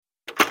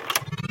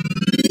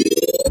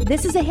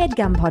This is a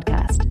HeadGum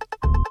podcast.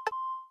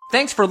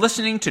 Thanks for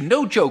listening to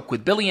No Joke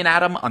with Billy and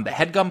Adam on the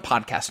HeadGum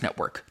Podcast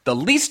Network, the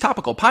least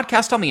topical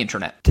podcast on the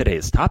internet.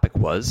 Today's topic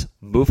was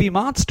movie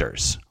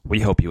monsters.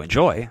 We hope you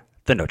enjoy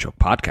the No Joke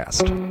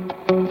Podcast.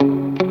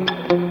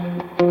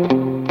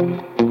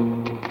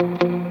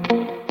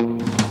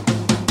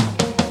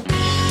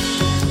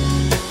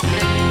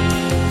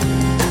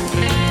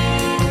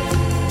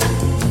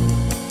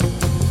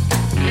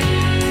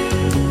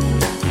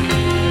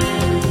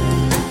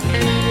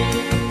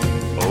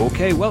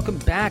 Okay, welcome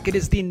back. It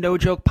is the No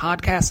Joke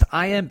Podcast.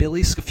 I am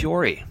Billy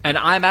Scafiori. And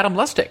I'm Adam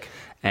Lustig.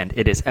 And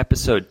it is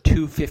episode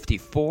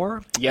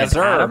 254. Yes, and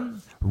sir.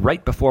 Adam,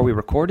 right before we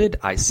recorded,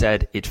 I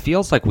said, it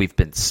feels like we've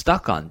been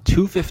stuck on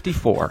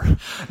 254.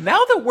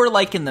 Now that we're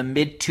like in the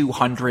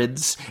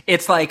mid-200s,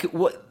 it's like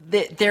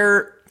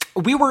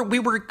we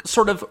were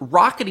sort of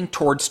rocketing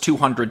towards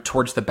 200,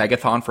 towards the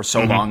Begathon for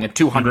so long, and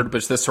 200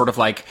 was this sort of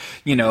like,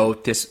 you know,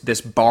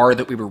 this bar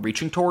that we were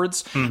reaching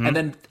towards. And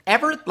then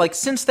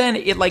since then,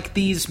 it like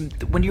these,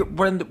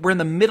 we're in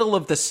the middle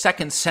of the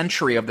second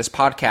century of this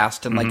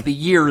podcast, and like the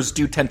years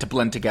do tend to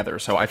blend together,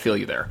 so I feel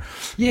you there.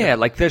 Yeah,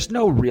 like there's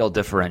no real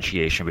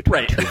differentiation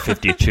between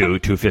 252,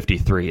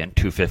 253, and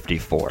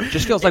 254. It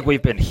just feels like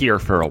we've been here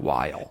for a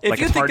while. If like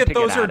you it's think hard that to get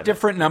those out are of it.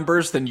 different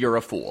numbers, then you're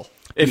a fool.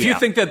 If you Yeah.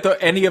 think that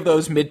any of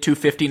those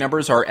mid-250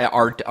 numbers are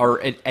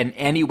in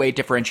any way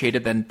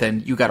differentiated,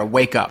 then you got to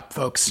wake up,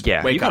 folks.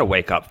 Yeah, you got to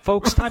wake up.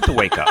 Folks, time to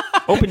wake up.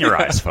 Open your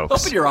eyes,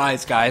 folks. Open your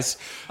eyes, guys.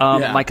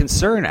 My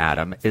concern,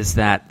 Adam, is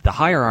that the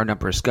higher our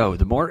numbers go,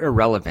 the more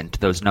irrelevant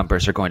those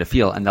numbers are going to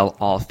feel, and they'll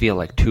all feel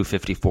like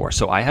 254.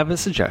 So I have a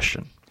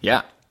suggestion.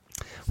 Yeah.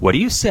 What do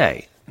you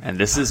say? And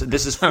this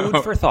is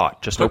food for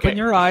thought. Just open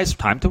your eyes.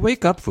 Time to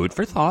wake up. Food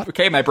for thought.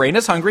 Okay, my brain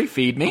is hungry.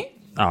 Feed me.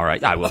 All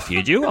right, I will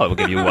feed you. I will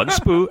give you one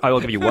spoon. I will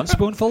give you one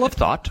spoonful of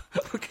thought.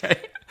 Okay.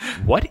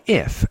 What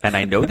if, and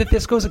I know that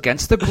this goes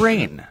against the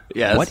grain,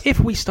 Yes. what if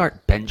we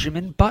start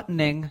Benjamin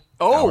buttoning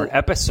our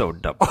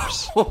episode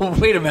numbers? Oh,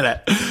 wait a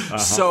minute.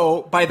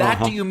 So by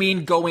that, do you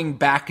mean going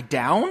back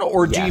down,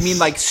 or do you Yes. mean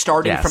like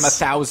starting Yes. from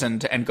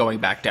 1,000 and going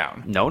back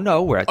down?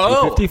 No, we're at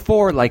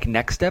 254, like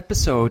next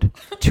episode,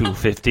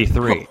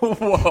 253.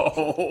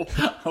 Whoa.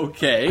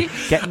 Okay.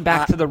 Getting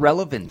back to the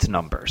relevant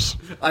numbers.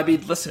 I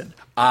mean, listen,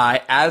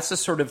 as a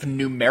sort of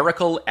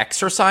numerical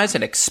exercise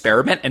and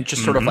experiment and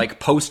just sort of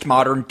like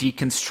postmodern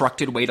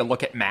deconstructed way to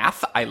look at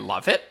math, I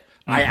love it.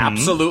 I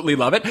absolutely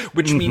love it,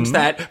 which means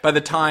that by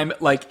the time,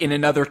 like, in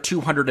another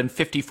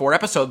 254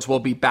 episodes, we'll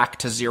be back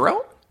to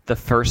zero. The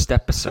first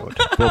episode.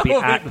 We'll be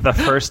at the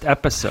first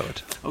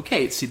episode.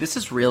 Okay, see, this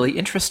is really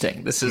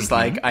interesting. This is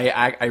like,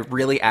 I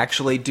really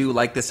actually do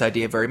like this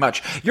idea very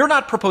much. You're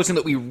not proposing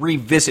that we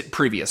revisit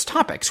previous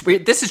topics.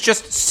 This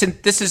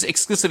is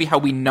exclusively how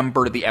we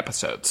number the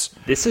episodes.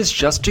 This is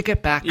just to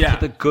get back to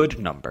the good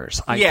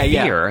numbers. I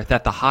fear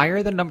that the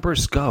higher the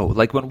numbers go,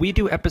 like when we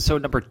do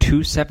episode number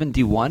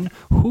 271,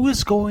 who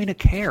is going to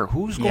care?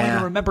 Who's going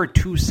to remember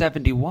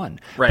 271?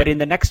 Right. But in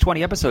the next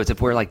 20 episodes,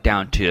 if we're like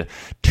down to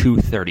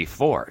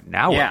 234,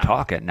 now we're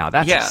talking. Now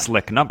that's a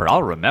slick number.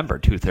 I'll remember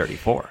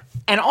 234.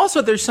 And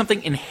also, there's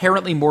something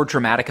inherently more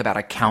dramatic about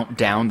a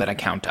countdown than a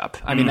count up.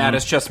 I mean, that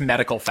is just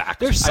medical fact.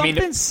 There's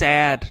something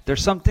sad.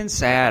 There's something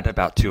sad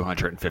about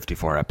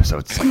 254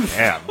 episodes. It's like,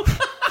 damn.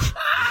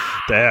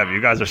 Damn,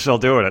 you guys are still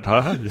doing it,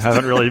 huh? You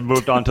haven't really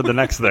moved on to the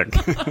next thing.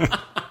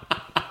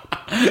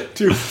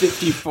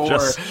 254.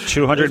 Just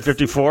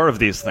 254 of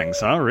these things,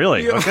 huh?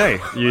 Really? Okay.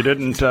 You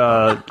didn't,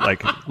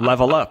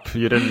 level up.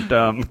 You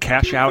didn't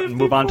cash out and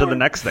move on to the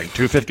next thing.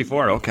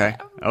 254, okay.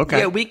 Okay.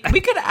 Yeah, we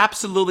could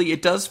absolutely,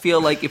 it does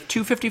feel like if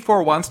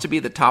 254 wants to be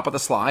the top of the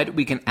slide,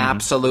 we can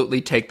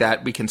absolutely take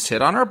that. We can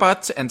sit on our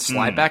butts and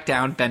slide back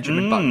down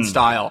Benjamin Button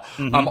style.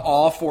 I'm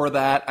all for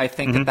that. I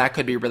think that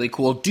could be really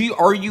cool.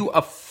 Are you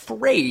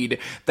afraid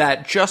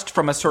that just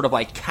from a sort of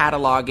like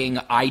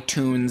cataloging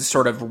iTunes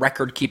sort of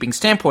record keeping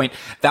standpoint,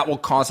 that will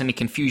cause any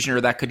confusion,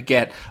 or that could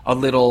get a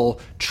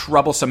little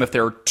troublesome if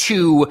there are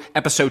two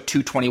episode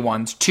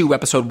 221s, two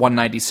episode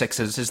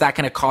 196s? Is that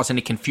going to cause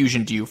any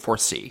confusion, do you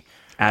foresee?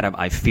 Adam,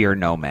 I fear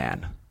no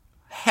man.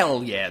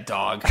 Hell yeah,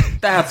 dog.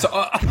 That's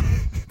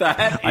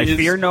I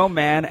fear no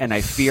man, and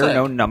I fear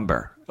no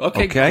number.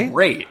 Okay,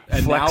 great.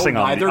 And flexing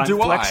now on neither do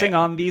I'm flexing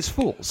on these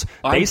fools.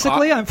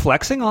 Basically, I'm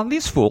flexing on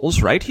these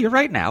fools right here,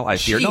 right now. I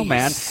fear no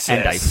man,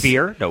 and I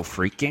fear no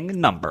freaking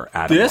number.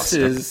 Adam This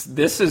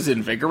Lustig. is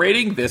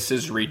invigorating. This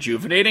is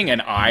rejuvenating,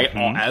 and I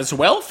as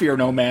well fear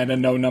no man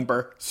and no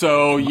number.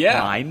 So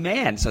yeah, my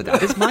man. So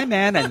that is my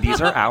man, and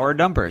these are our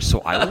numbers. So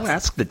I will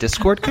ask the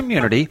Discord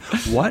community,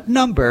 what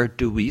number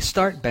do we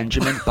start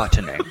Benjamin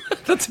buttoning?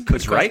 That's a good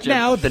Because right question.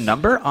 now, the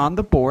number on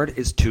the board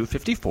is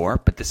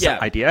 254, but this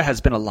idea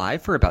has been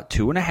alive for about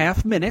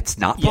 2.5 minutes,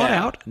 not thought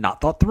out,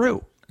 not thought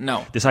through.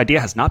 No. This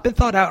idea has not been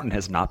thought out and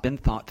has not been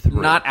thought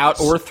through. Not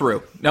out or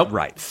through. Nope.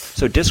 Right.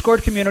 So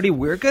Discord community,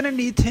 we're going to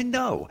need to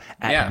know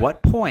at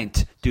what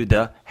point do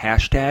the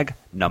hashtag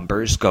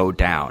numbers go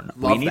down.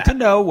 We need to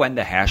know when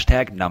the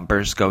hashtag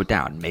numbers go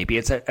down. Maybe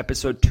it's at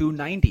episode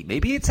 290.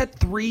 Maybe it's at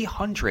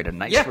 300, a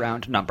nice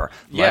round number.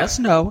 Let us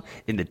know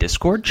in the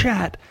Discord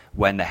chat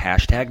when the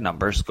hashtag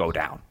numbers go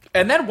down.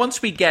 And then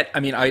once we get,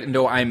 I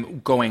know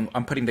I'm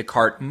putting the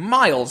cart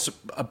miles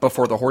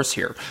before the horse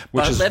here.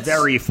 Which is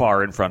very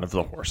far in front of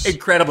the horse.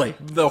 Incredibly.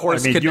 The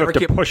horse you have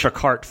to push a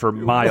cart for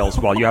miles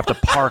while you have to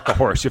park a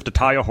horse. You have to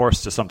tie a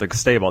horse to something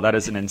stable. That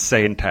is an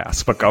insane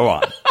task, but go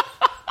on.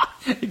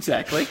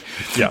 Exactly.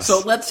 Yes.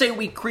 So let's say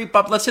we creep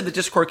up. Let's say the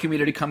Discord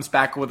community comes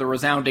back with a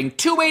resounding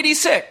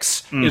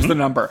 286 is the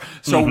number.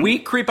 So we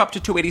creep up to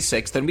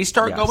 286. Then we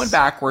start going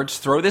backwards.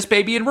 Throw this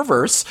baby in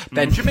reverse.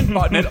 Benjamin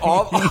button it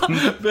all.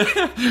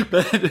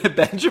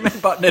 Benjamin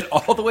button it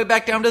all the way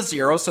back down to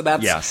 0. So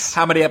that's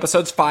how many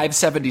episodes?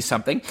 570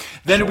 something.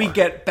 Then we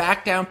get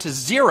back down to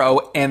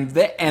 0, and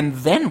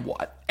then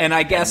what? And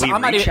I guess we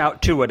reach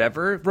out to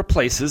whatever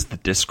replaces the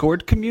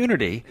Discord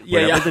community,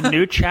 wherever the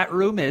new chat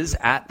room is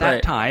at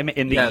that time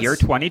in the year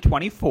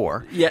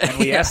 2024. And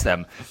we ask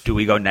them, do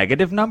we go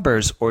negative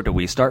numbers or do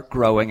we start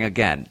growing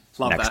again?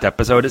 Next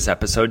episode is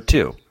episode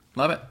 2.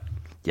 Love it.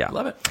 Yeah.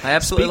 Love it. I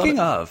absolutely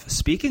love it.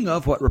 Speaking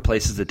of what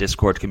replaces the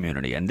Discord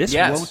community, and this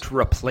won't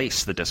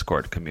replace the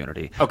Discord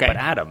community. Okay. But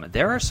Adam,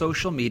 there are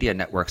social media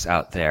networks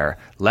out there,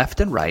 left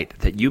and right,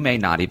 that you may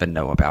not even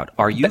know about.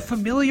 Are you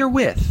familiar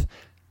with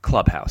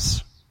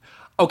Clubhouse?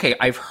 Okay,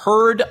 I've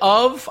heard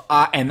of,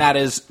 and that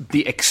is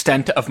the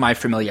extent of my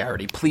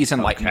familiarity. Please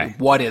enlighten me.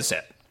 What is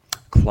it?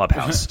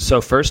 Clubhouse. So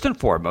first and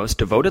foremost,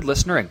 devoted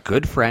listener and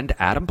good friend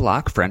Adam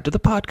Block, friend to the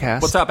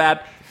podcast. What's up,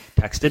 Ad?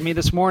 Texted me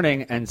this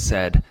morning and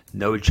said,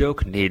 No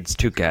Joke needs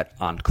to get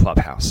on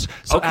Clubhouse.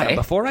 So Adam,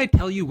 before I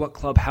tell you what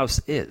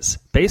Clubhouse is,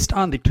 based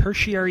on the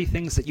tertiary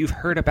things that you've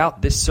heard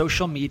about this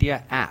social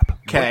media app,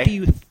 what do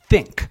you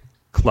think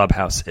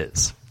Clubhouse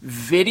is?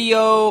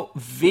 Video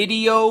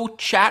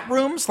chat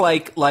rooms,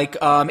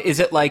 is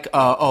it like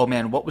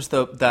what was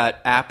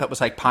that app that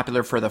was like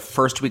popular for the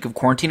first week of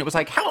quarantine? It was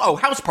like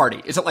House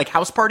Party. Is it like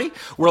House Party,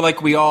 where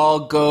like we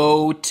all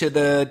go to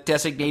the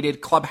designated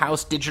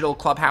clubhouse, digital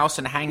clubhouse,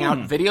 and hang out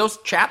videos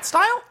chat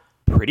style?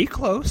 Pretty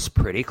close.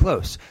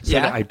 So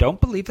I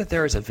don't believe that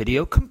there is a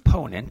video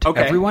component.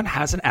 Okay. Everyone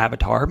has an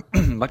avatar,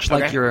 much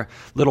like your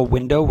little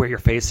window where your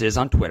face is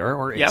on Twitter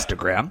or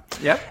Instagram.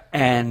 Yep.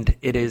 And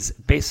it is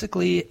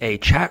basically a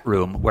chat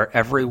room where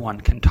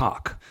everyone can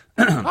talk.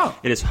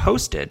 It is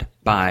hosted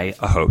by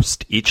a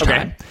host each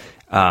time.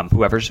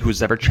 Whoever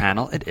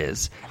channel it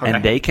is,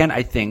 and they can,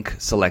 I think,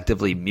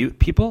 selectively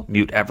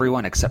mute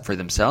everyone except for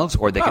themselves,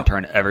 or they can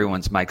turn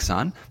everyone's mics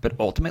on. But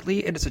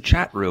ultimately, it is a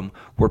chat room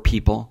where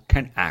people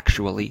can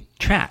actually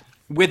chat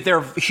with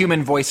their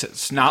human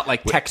voices, not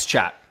like text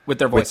chat with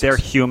their voices. With their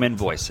human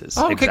voices.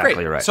 Oh, okay, exactly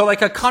great. Right. So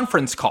like a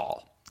conference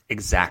call.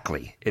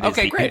 Exactly. It is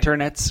the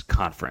internet's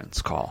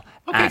conference call.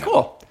 Okay, Adam,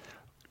 cool.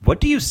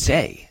 What do you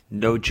say?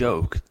 No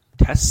joke.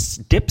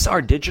 Dips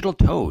our digital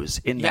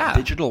toes in the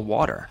digital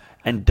water.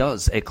 And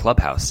does a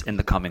Clubhouse in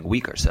the coming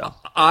week or so.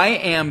 I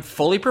am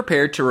fully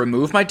prepared to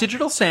remove my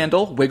digital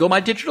sandal, wiggle my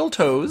digital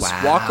toes,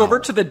 walk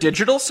over to the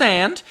digital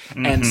sand,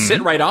 and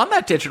sit right on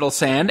that digital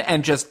sand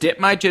and just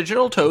dip my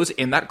digital toes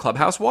in that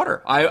Clubhouse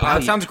water.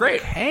 That sounds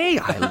great. Hey,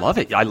 I love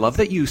it. I love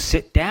that you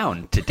sit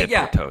down to dip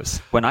your toes.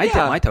 When I dip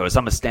my toes,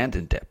 I'm a stand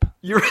and dip.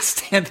 You're a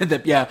stand and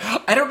dip, yeah.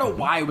 I don't know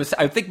why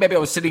I think maybe I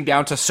was sitting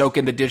down to soak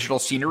in the digital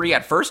scenery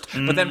at first,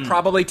 but then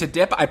probably to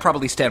dip, I'd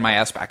probably stand my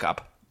ass back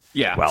up.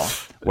 Yeah.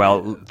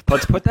 Well,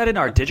 let's put that in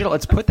our digital.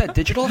 Let's put that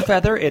digital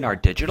feather in our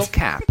digital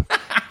cap,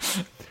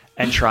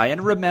 and try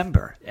and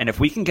remember. And if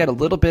we can get a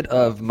little bit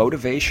of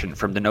motivation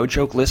from the No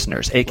Joke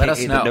listeners,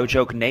 aka the No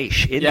Joke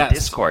Nation in the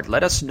Discord,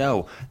 let us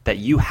know that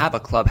you have a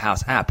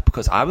Clubhouse app.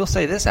 Because I will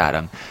say this,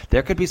 Adam,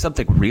 there could be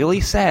something really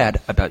sad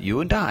about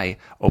you and I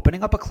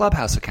opening up a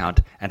Clubhouse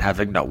account and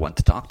having no one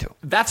to talk to.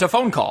 That's a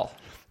phone call.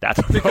 That's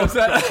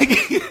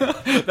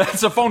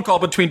a phone call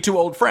between two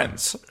old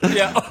friends.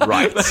 Yeah.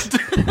 Right.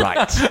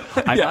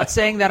 I'm not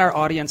saying that our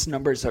audience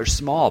numbers are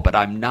small, but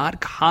I'm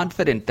not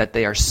confident that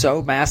they are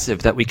so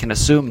massive that we can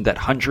assume that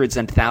hundreds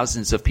and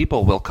thousands of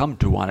people will come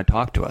to want to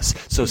talk to us.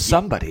 So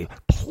somebody,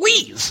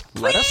 please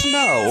let us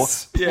know.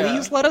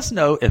 Please let us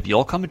know if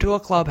you'll come to a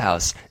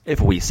Clubhouse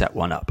if we set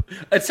one up.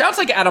 It sounds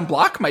like Adam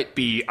Block might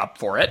be up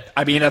for it.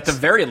 I mean, at the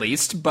very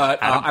least,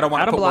 but I don't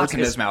want to put words in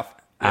his mouth.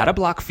 Adam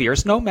Block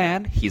fears no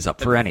man. He's up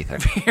for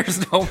anything.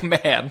 Fears no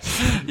man.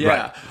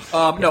 Yeah.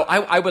 Right. No,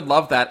 I would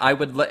love that.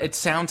 It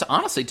sounds,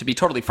 honestly, to be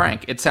totally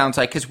frank, it sounds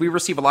like, because we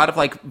receive a lot of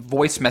like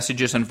voice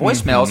messages and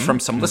voicemails from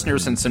some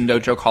listeners and some No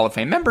Joke Hall of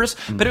Fame members,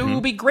 but it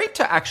would be great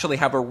to actually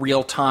have a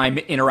real-time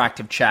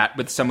interactive chat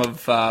with some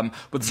of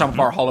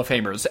our Hall of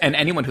Famers and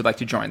anyone who'd like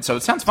to join. So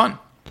it sounds fun.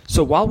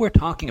 So while we're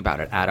talking about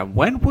it, Adam,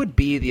 when would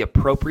be the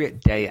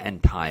appropriate day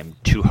and time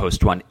to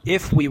host one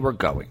if we were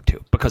going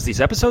to? Because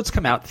these episodes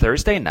come out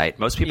Thursday night.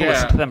 Most people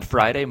listen to them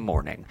Friday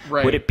morning.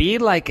 Right. Would it be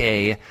like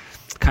a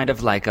kind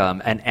of like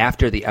an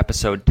after the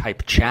episode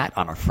type chat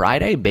on a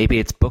Friday. Maybe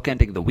it's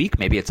bookending the week.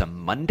 Maybe it's a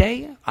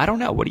Monday. I don't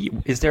know. Do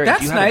you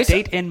have a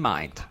date in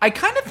mind? I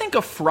kind of think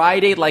a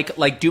Friday,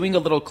 like doing a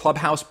little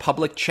Clubhouse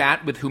public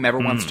chat with whomever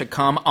wants to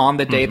come on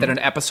the day that an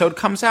episode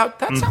comes out.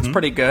 That sounds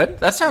pretty good.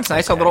 That sounds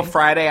nice. Okay. A little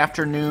Friday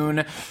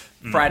afternoon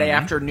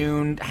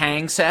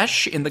hang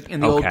sesh in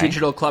the old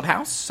digital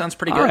Clubhouse. Sounds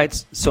pretty good. All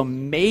right, so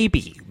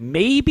maybe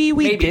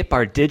we dip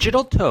our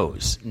digital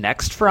toes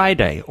next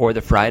Friday or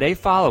the Friday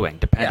following,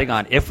 depending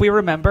on if we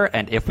remember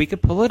and if we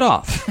could pull it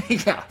off.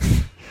 Yeah.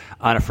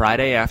 On a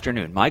Friday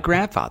afternoon. My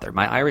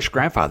Irish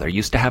grandfather,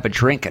 used to have a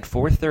drink at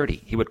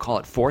 4:30. He would call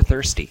it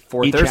 4:thirsty.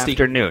 Each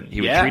afternoon.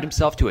 He would treat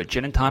himself to a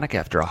gin and tonic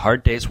after a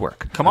hard day's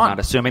work. Come on. I'm not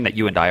assuming that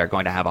you and I are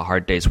going to have a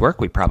hard day's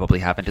work. We probably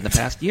haven't in the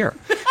past year.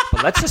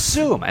 But let's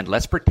assume and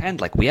let's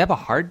pretend like we have a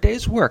hard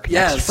day's work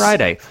next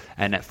Friday.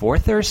 And at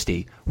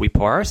 4:30, we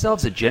pour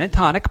ourselves a gin and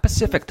tonic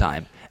Pacific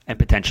time and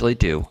potentially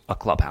do a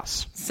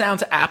Clubhouse.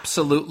 Sounds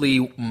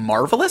absolutely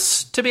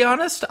marvelous, to be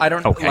honest.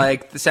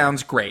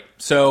 Sounds great.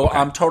 So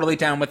I'm totally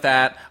down with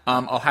that.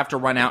 I'll have to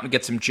run out and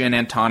get some gin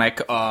and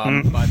tonic.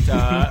 But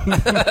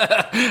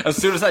as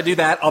soon as I do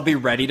that, I'll be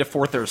ready to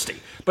 4:30.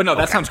 But no,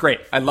 that sounds great.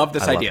 I love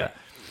this idea.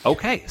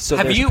 Okay, so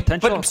have you?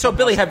 So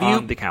Billy, have you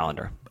on the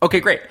calendar?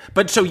 Okay, great.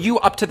 But so you,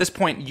 up to this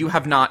point, you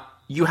have not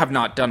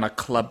done a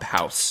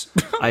Clubhouse.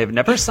 I have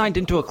never signed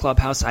into a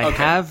Clubhouse. I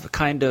have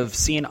kind of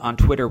seen on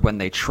Twitter when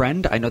they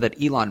trend. I know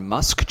that Elon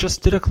Musk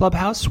just did a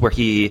Clubhouse where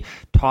he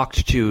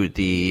talked to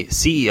the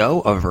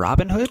CEO of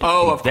Robinhood.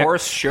 Oh, of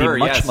course, sure, the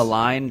much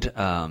maligned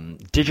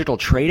digital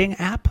trading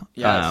app.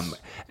 Yes.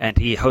 And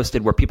he hosted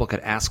where people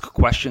could ask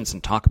questions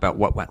and talk about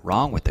what went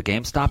wrong with the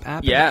GameStop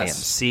app and the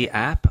AMC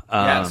app.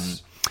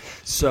 Yes.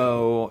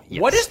 So, yes.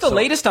 What is the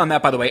latest on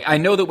that, by the way? I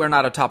know that we're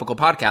not a topical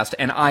podcast,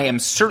 and I am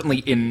certainly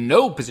in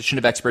no position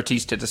of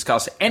expertise to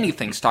discuss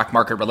anything stock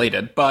market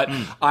related, but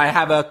I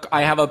have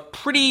a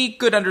pretty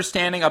good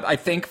understanding of, I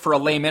think, for a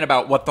layman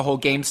about what the whole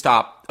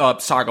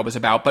GameStop saga was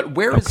about. But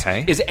where is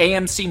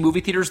AMC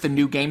movie theaters the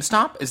new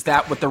GameStop? Is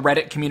that what the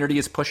Reddit community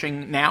is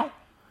pushing now?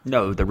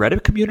 No, the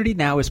Reddit community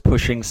now is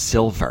pushing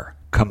silver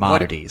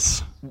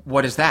commodities.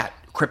 What is that?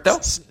 Crypto?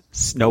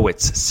 No,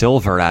 it's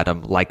silver,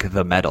 Adam, like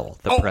the metal,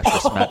 the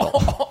precious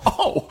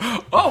metal.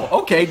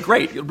 Okay,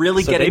 great.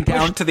 Really so getting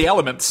down to the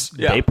elements.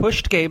 Yeah. They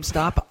pushed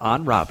GameStop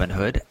on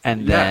Robinhood,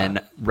 and then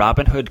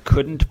Robinhood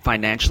couldn't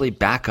financially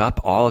back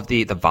up all of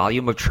the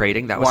volume of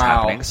trading that was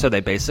happening, so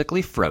they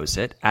basically froze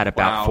it at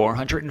about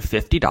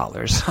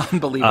 $450.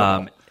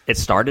 Unbelievable. It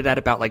started at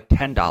about like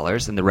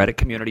 $10, and the Reddit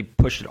community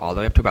pushed it all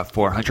the way up to about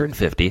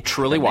 $450.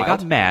 Truly wild. They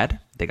got mad.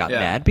 They got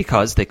mad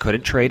because they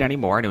couldn't trade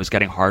anymore, and it was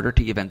getting harder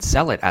to even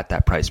sell it at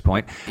that price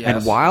point. Yes.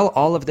 And while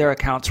all of their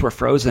accounts were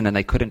frozen and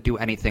they couldn't do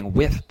anything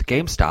with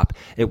GameStop,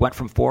 it went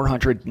from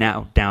 $400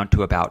 now down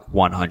to about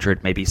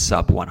 $100, maybe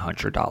sub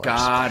 $100.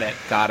 Got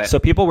it. So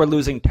people were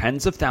losing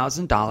tens of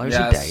thousands of dollars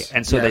a day.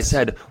 And so they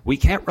said, we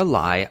can't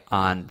rely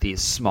on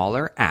these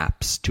smaller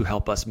apps to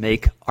help us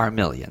make our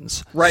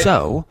millions. Right.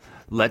 So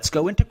let's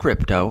go into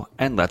crypto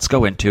and let's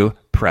go into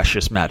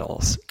precious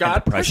metals. And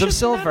the price of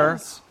silver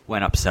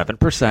went up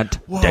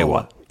 7% day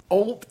one.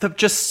 Oh,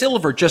 just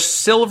silver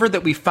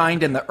that we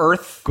find in the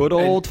earth. Good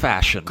old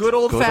fashioned.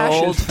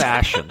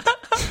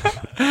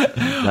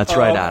 That's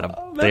right, Adam.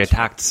 They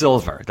attacked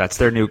silver. That's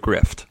their new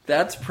grift.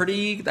 That's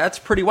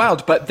pretty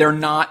wild. But they're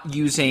not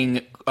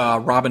using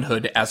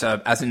Robinhood as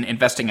an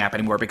investing app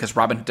anymore because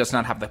Robinhood does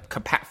not have the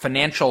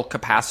financial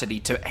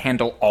capacity to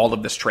handle all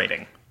of this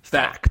trading.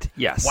 Fact.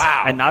 Yes.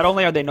 Wow. And not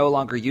only are they no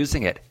longer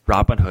using it,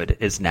 Robinhood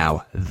is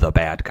now the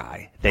bad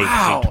guy. They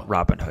hate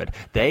Robinhood.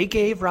 They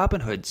gave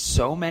Robinhood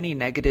so many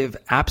negative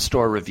App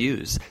Store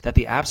reviews that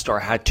the App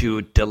Store had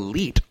to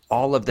delete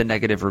all of the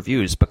negative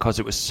reviews because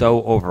it was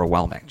so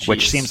overwhelming,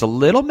 which seems a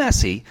little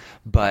messy,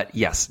 but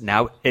yes,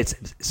 now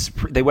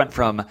they went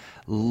from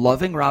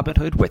loving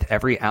Robinhood with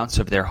every ounce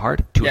of their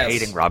heart to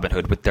hating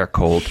Robinhood with their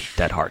cold,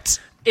 dead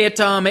hearts.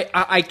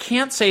 I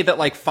can't say that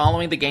like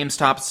following the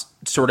GameStop's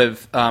sort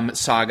of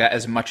saga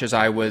as much as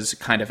I was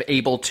kind of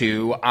able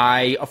to.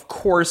 I, of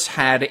course,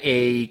 had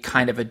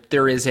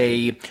there is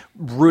a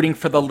rooting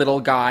for the little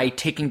guy,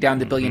 taking down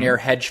the billionaire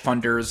hedge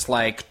funders,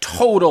 like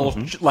total,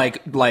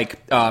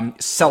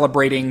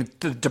 celebrating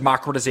the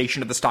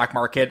democratization of the stock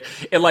market.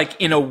 It, like,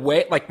 in a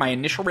way, like my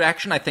initial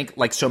reaction, I think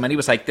like so many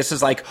was like, this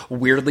is like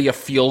weirdly a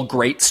feel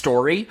great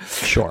story.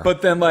 Sure.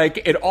 But then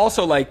like, it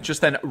also like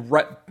just then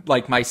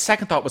like my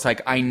second thought was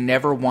like, I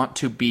never want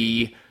to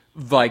be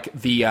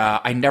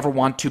I never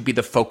want to be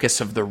the focus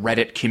of the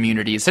Reddit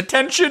community's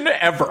attention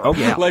ever. Oh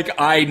yeah. Like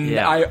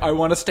I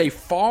want to stay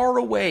far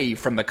away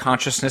from the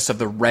consciousness of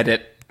the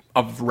Reddit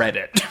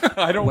Reddit.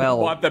 I don't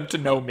want them to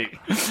know me.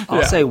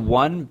 I'll say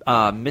one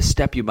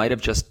misstep you might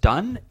have just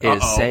done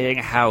is saying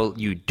how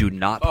you do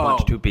not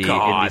want to be in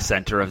the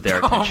center of their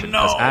attention.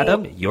 Because,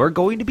 Adam, you're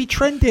going to be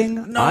trending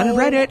on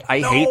Reddit. I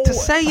hate to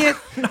say it.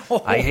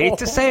 I hate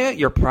to say it.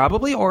 You're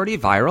probably already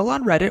viral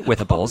on Reddit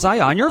with a bullseye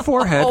on your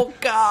forehead. Oh,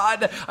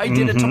 God. I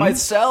did it to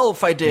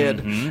myself. I did.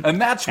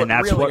 And that's what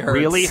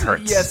really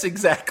hurts. Yes,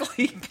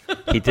 exactly.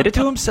 He did it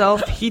to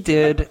himself. He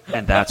did.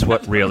 And that's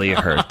what really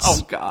hurts.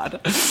 Oh,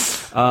 God.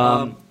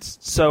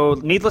 So,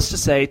 needless to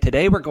say,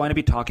 today we're going to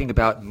be talking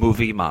about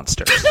movie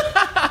monsters.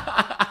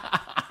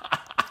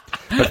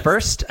 But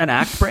first, an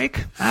act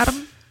break,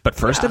 Adam.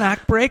 An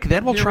act break.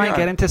 Then we'll try and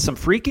get into some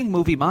freaking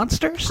movie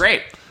monsters.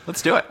 Great.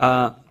 Let's do it.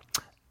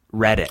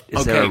 Reddit.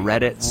 Is there a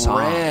Reddit song?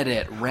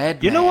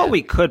 Reddit. You know what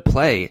we could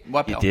play?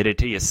 What? You did it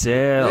to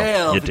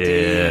yourself. You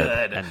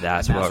did. And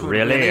that's what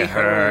really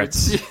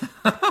hurts.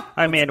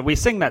 I mean, we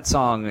sing that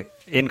song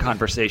in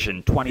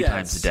conversation 20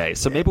 times a day.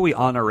 So maybe we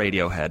honor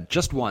Radiohead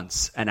just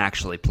once and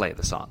actually play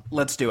the song.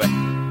 Let's do it.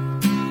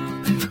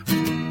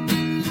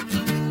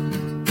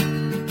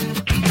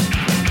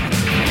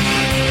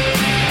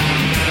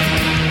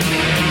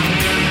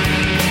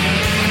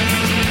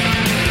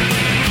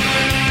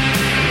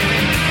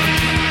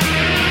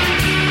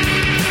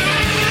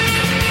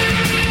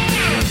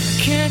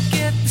 Can't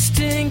get the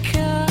stink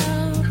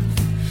off.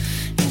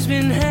 He's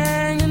been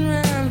hanging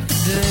around for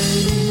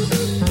days.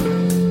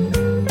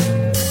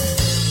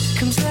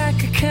 Comes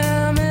like a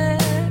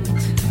comet,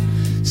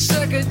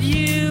 suck at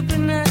you but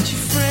not your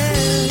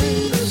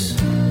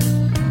friends.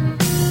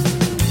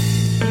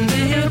 And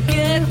then he'll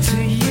get to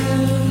you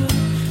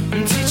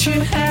and teach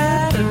you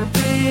how to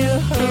be a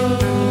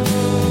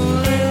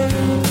holy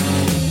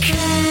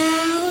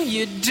cow.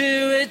 You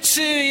do it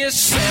to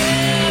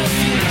yourself,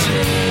 you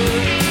do.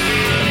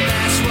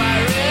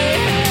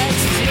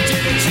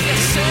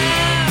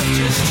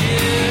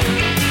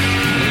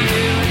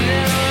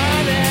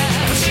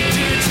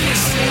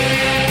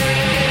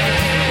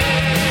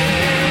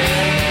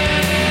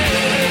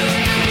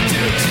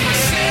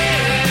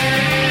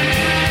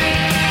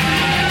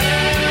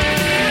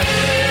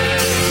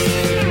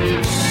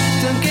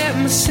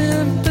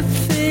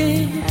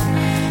 Sympathy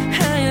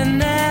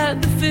hanging at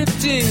the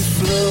 15th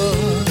floor.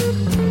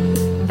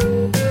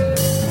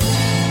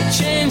 I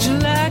change your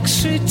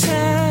locks 3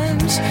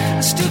 times,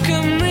 I still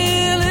come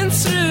reeling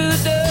through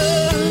the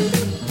door.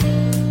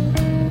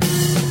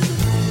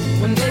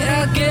 One day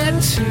I'll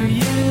get to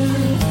you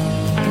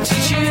and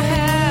teach you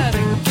how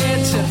to get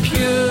to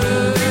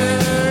pure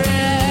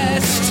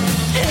rest.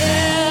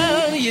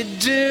 Hell, you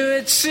do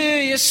it to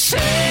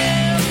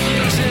yourself,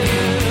 you do.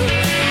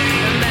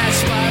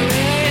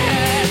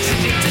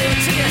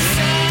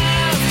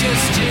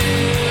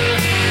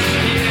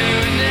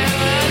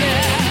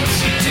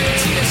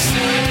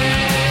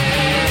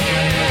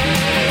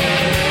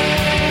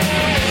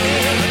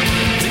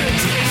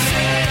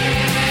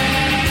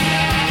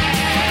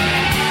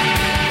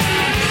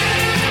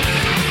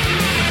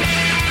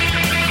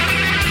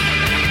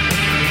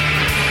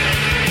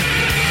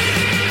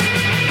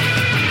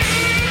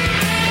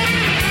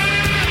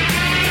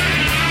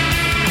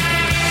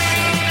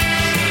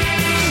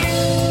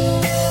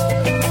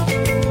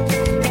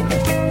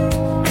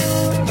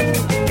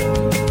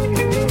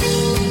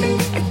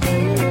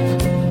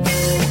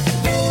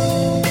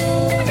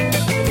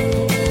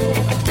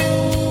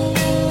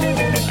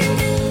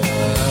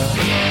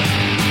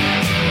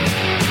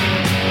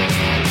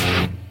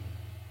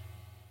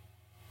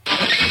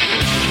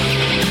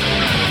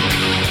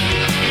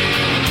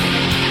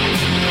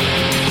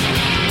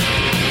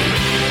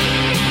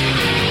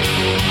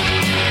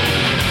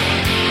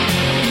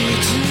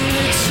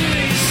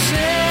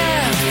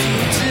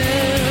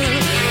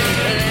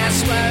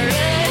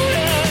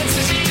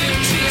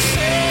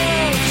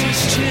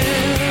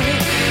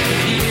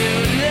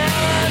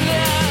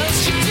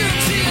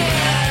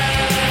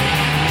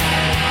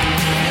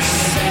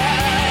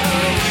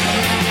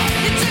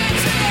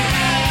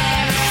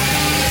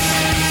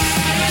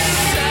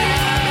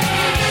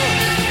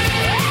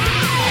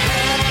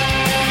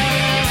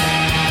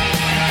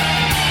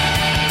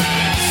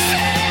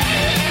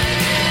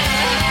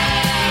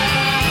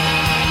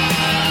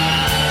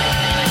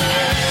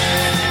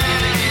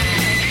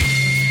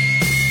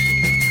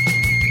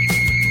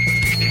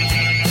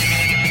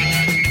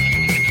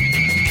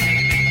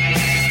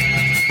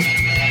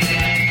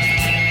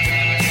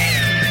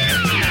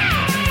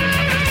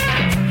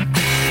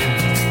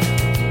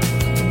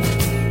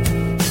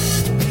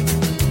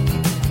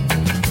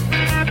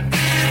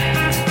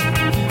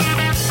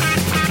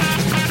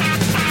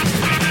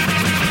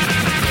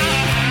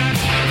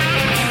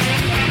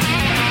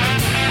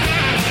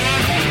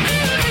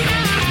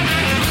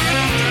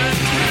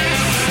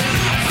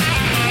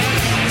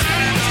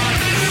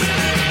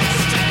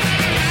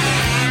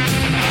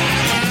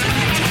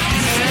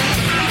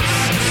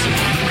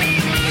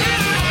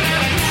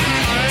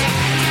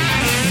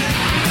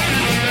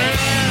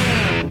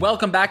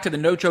 Welcome back to the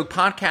No Joke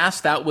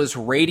Podcast. That was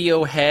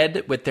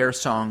Radiohead with their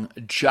song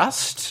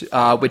Just,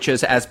 which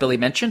is, as Billy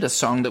mentioned, a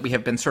song that we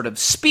have been sort of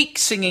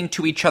singing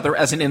to each other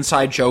as an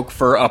inside joke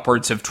for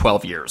upwards of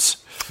 12 years.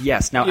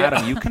 Yes. Now,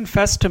 Adam, you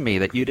confessed to me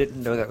that you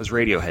didn't know that was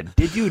Radiohead.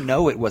 Did you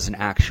know it was an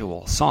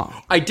actual song?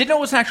 I did know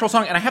it was an actual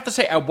song, and I have to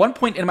say, at one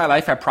point in my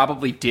life, I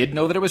probably did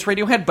know that it was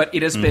Radiohead, but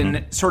it has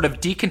been sort of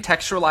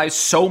decontextualized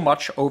so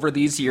much over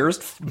these years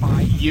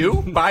by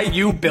you,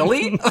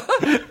 Billy,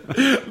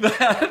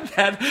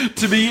 that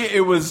to me,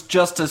 it was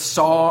just a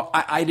song.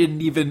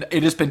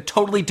 It has been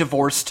totally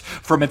divorced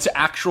from its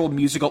actual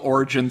musical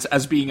origins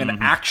as being an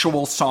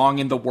actual song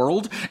in the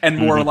world, and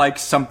more like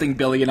something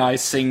Billy and I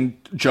sing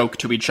joke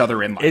to each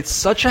other in life. It's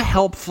such a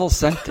helpful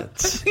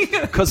sentence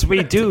because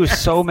we do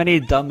so many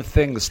dumb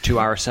things to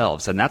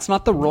ourselves, and that's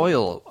not the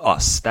royal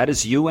us. That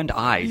is you and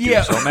I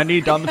do so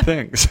many dumb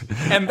things,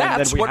 and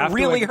that's what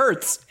really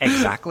hurts.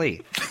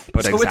 Exactly,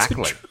 but so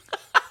exactly.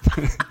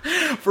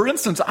 For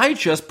instance, I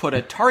just put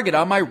a target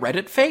on my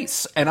Reddit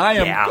face, and I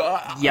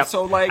am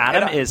so like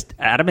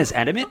Adam is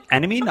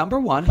enemy number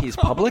one. He's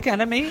public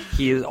enemy.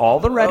 All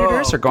the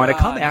Redditors are going to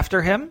come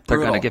after him. They're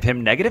going to give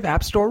him negative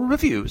App Store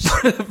reviews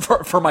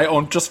for my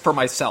own, just for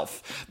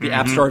myself. The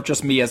App Store,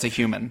 just me as a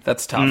human.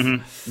 That's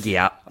tough.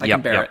 Yeah, I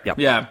can bear it.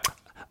 Yeah.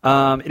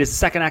 It is the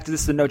second act of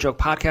this is the No Joke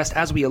Podcast.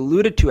 As we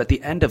alluded to at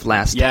the end of the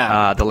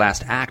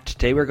last act,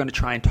 today we're going to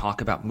try and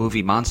talk about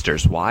movie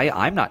monsters. Why?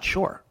 I'm not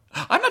sure.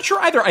 I'm not sure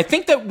either. I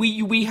think that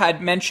we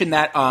had mentioned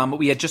that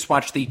we had just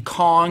watched the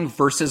Kong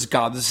versus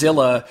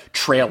Godzilla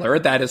trailer.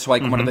 That is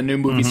like one of the new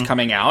movies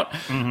coming out.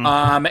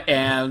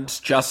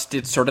 And just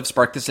it sort of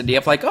sparked this idea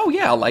of like, oh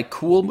yeah, like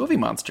cool movie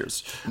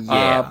monsters.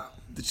 Yeah.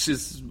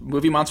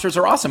 Movie monsters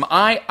are awesome.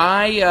 I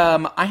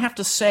have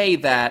to say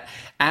that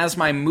as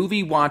my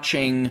movie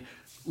watching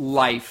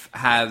life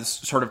has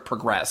sort of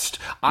progressed.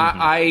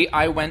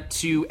 I went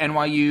to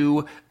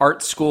NYU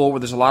art school where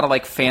there's a lot of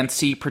like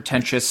fancy,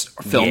 pretentious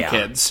film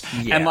kids.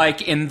 Yeah. And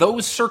like in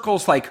those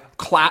circles, like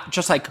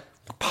just like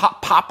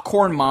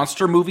popcorn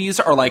monster movies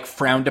are like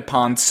frowned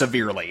upon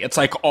severely. It's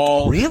like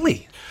all...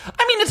 Really?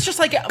 I mean, it's just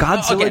like...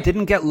 Godzilla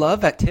didn't get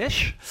love at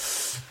Tisch?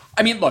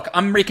 I mean, look,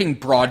 I'm making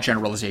broad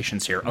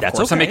generalizations here, of course.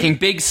 Okay. I'm making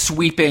big,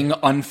 sweeping,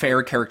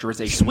 unfair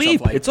characterizations.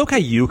 Sweep. It's okay.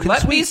 You can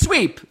Let me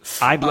sweep.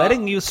 I'm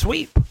letting you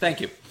sweep.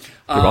 Thank you.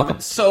 You're welcome.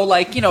 So,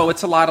 like, you know,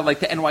 it's a lot of,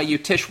 like, the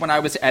NYU Tisch. When I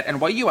was at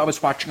NYU, I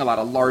was watching a lot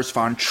of Lars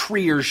von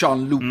Trier,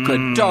 Jean-Luc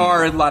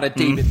Godard, a lot of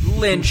David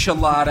Lynch, a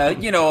lot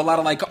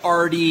of, like,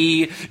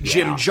 Artie,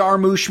 Jim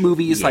Jarmusch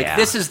movies. Yeah. Like,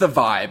 this is the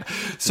vibe.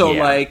 So,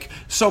 like,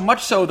 so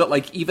much so that,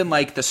 like, even,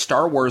 like, the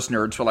Star Wars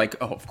nerds were like,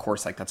 oh, of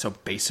course, like, that's so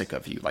basic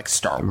of you. Like,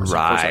 Star Wars.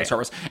 Right. Of course, like, Star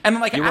Wars. And,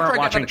 like, you weren't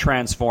watching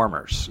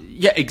Transformers.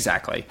 Yeah,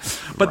 exactly.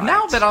 But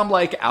now that I'm,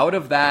 like, out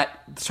of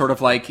that sort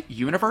of, like,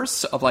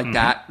 universe of, like,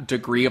 that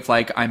degree of,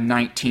 like, I'm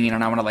 19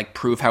 and I want to, like,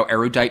 prove how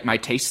erudite my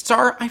tastes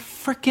are, I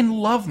freaking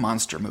love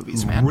monster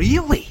movies, man.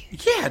 Really?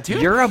 Yeah,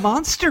 dude. You're a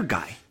monster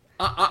guy.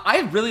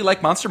 I really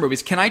like monster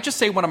movies. Can I just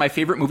say one of my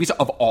favorite movies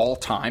of all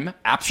time?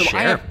 Absolutely.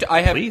 Sure,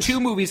 I have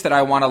two movies that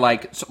I want to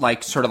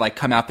like sort of like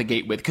come out the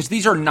gate with because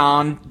these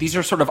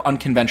are sort of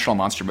unconventional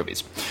monster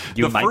movies.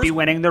 You might be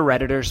winning the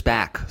Redditors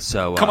back.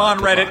 So come on,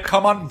 Reddit. Luck.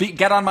 Come on,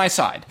 get on my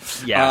side.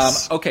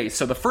 Yes. Okay,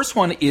 so the first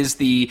one is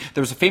there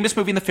was a famous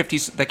movie in the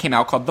 50s that came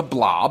out called The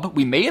Blob.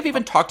 We may have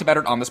even talked about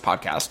it on this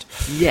podcast.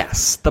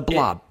 Yes, The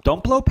Blob.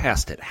 Don't blow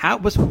past it.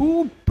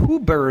 Who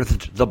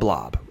birthed The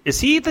Blob? Is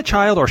he the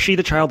child or she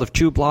the child of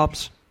two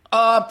blobs?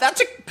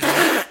 That's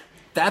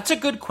a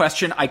good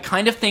question. I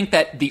kind of think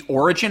that the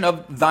origin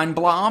of Thine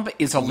Blob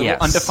is a little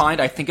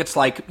undefined. I think it's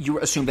like you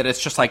assume that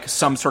it's just like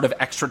some sort of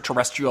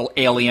extraterrestrial,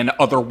 alien,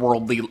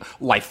 otherworldly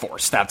life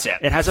force. That's it.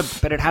 It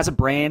has a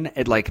brain.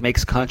 It like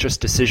makes conscious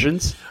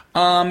decisions.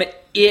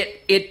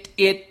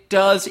 It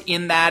does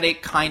in that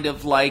it kind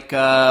of like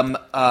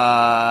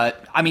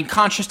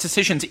conscious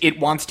decisions. It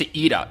wants to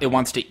eat up. It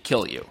wants to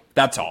kill you.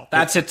 That's all.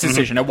 That's its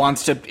decision. It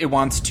wants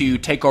to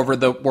take over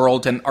the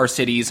world and our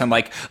cities and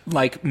like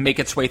make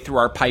its way through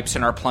our pipes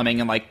and our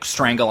plumbing and like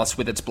strangle us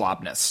with its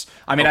blobness.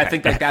 I mean, I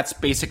think that's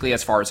basically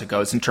as far as it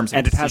goes in terms of.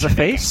 And it has a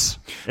face?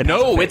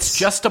 It's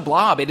just a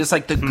blob. It is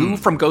like the goo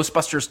from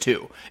Ghostbusters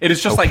 2. It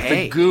is just like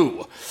the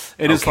goo.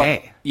 It is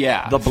like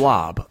The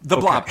Blob. The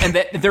Blob. And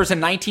there's a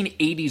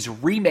 1980s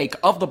remake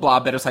of The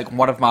Blob that is like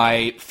one of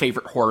my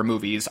favorite horror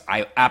movies.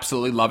 I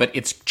absolutely love it.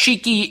 It's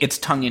cheeky, it's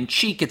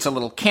tongue-in-cheek, it's a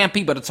little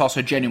campy, but it's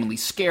also genuinely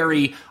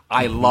scary.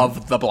 I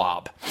love The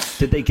Blob.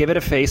 Did they give it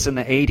a face in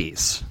the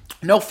 80s?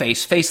 No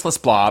face, faceless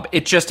blob.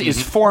 It just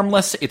is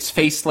formless, it's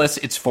faceless,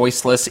 it's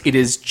voiceless. It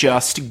is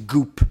just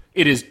goop.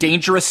 It is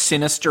dangerous,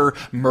 sinister,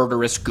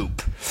 murderous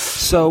goop.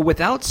 So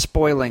without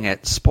spoiling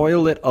it,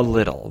 spoil it a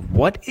little.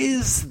 What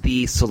is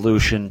the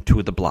solution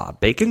to the blob?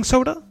 Baking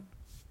soda?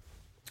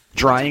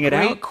 Drying it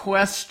out? Great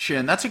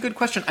question. That's a good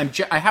question.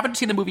 I haven't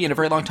seen the movie in a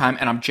very long time,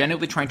 and I'm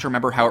genuinely trying to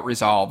remember how it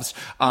resolves.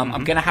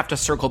 I'm going to have to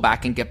circle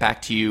back and get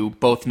back to you,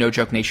 both No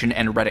Joke Nation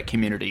and Reddit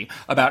community,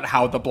 about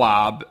how the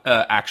blob,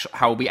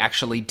 how we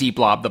actually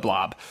de-blob the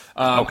blob.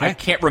 I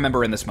can't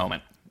remember in this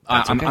moment.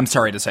 Okay. I'm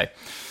sorry to say.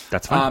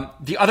 That's fine.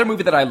 The other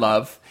movie that I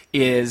love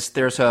is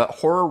there's a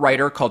horror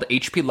writer called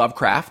H.P.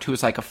 Lovecraft, who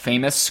is like a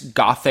famous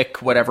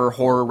gothic, whatever,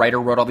 horror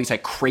writer, wrote all these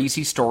like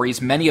crazy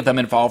stories. Many of them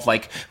involve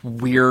like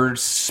weird,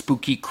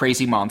 spooky,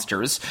 crazy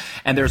monsters.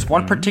 And there's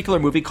one particular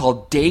movie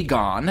called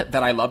Dagon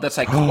that I love. That's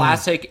like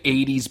classic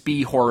 80s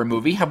B horror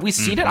movie. Have we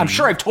seen it? I'm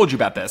sure I've told you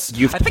about this.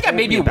 I think I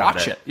made you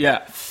watch it.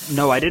 Yeah.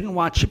 No, I didn't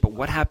watch it, but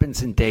what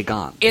happens in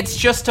Dagon? It's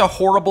just a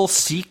horrible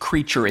sea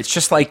creature. It's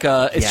just like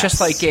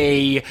just like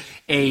a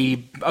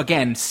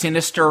again,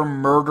 sinister,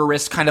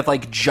 murderous, kind of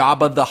like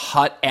Jabba the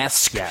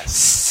Hutt-esque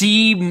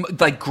sea,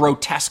 like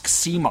grotesque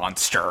sea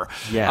monster.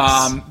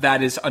 Yes.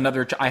 That is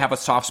another, I have a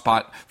soft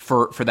spot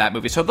for that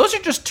movie. So those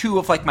are just two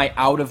of like my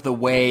out of the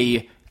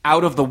way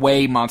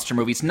monster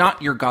movies,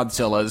 not your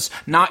Godzillas,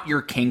 not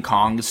your King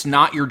Kongs,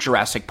 not your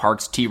Jurassic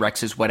Parks,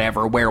 T-Rexes,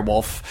 whatever,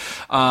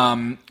 werewolf. So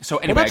anyway,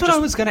 well, that's what I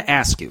was going to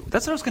ask you.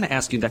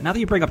 That now that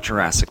you bring up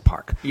Jurassic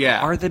Park,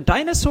 are the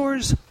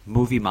dinosaurs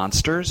movie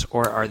monsters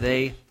or are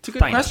they? It's a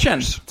good question.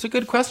 It's a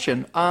good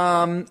question.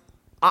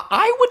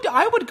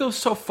 I would go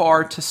so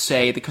far to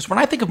say, because when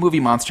I think of movie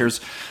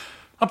monsters,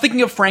 I'm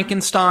thinking of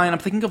Frankenstein, I'm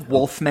thinking of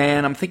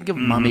Wolfman, I'm thinking of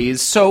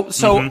mummies. So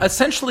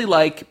essentially,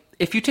 like,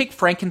 if you take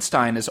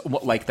Frankenstein as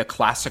like the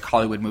classic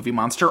Hollywood movie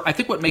monster, I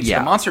think what makes it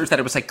a monster is that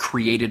it was like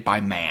created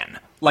by man.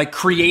 Like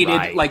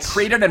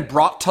created and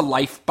brought to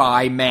life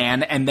by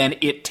man, and then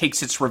it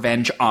takes its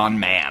revenge on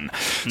man.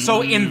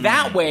 So in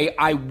that way,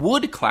 I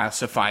would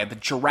classify the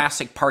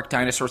Jurassic Park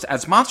dinosaurs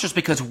as monsters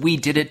because we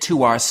did it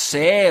to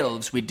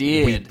ourselves. We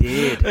did.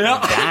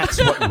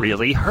 That's what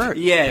really hurt.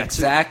 Yeah,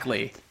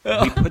 exactly.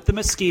 We put the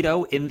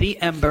mosquito in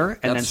the ember,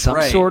 and then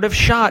some sort of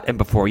shot, and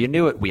before you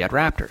knew it, we had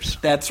raptors.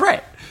 That's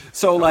right.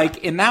 So, like,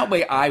 in that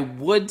way, I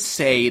would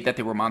say that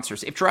they were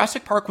monsters. If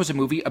Jurassic Park was a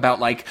movie about,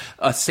 like,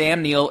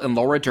 Sam Neill and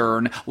Laura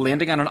Dern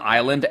landing on an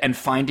island and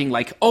finding,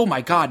 like, oh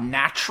my god,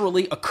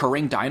 naturally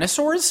occurring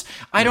dinosaurs,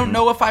 I don't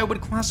know if I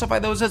would classify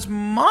those as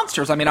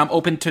monsters. I mean, I'm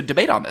open to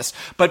debate on this.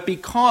 But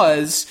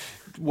because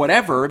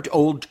whatever,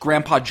 old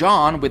Grandpa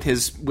John with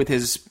his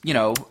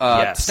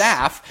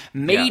staff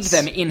made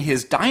them in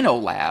his dino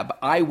lab,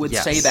 I would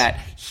say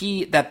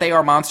that they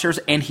are monsters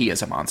and he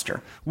is a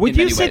monster. Would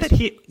you say that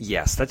he...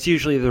 Yes, that's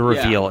usually the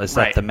reveal, is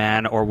that the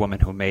man or woman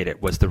who made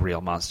it was the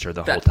real monster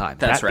the whole time.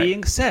 That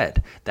being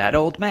said, that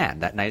old man,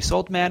 that nice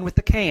old man with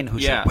the cane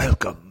who said,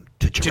 welcome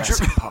to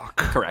Jurassic Park.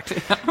 Correct.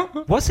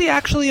 Was he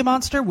actually a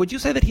monster? Would you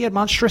say that he had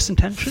monstrous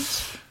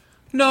intentions?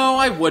 No,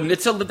 I wouldn't.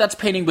 That's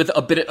painting with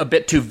a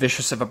bit too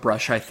vicious of a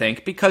brush, I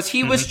think, because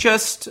he was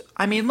just.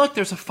 I mean, look,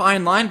 there's a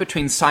fine line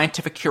between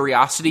scientific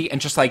curiosity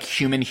and just like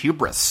human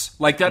hubris.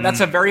 Like that's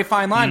a very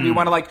fine line. We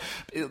want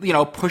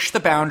to push the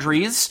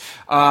boundaries.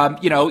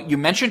 You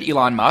mentioned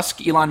Elon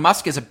Musk. Elon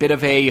Musk is a bit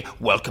of a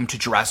welcome to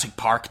Jurassic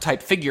Park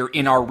type figure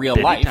in our real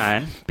life.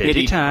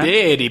 Bitty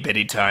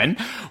time,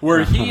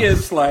 where he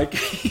is like.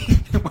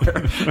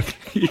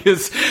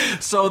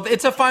 So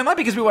it's a fine line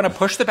because we want to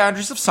push the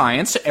boundaries of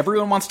science.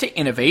 Everyone wants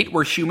to innovate.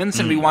 We're humans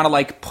and we want to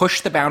like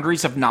push the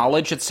boundaries of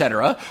knowledge,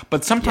 etc.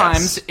 But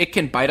sometimes it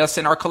can bite us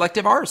in our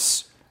collective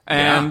arse. But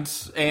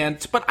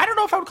I don't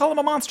know if I would call him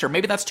a monster.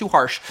 Maybe that's too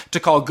harsh to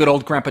call good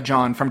old Grandpa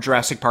John from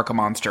Jurassic Park a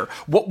monster.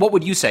 What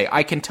would you say?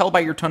 I can tell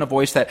by your tone of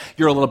voice that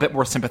you're a little bit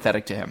more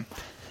sympathetic to him.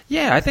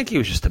 Yeah, I think he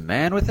was just a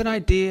man with an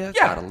idea,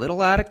 got a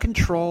little out of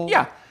control.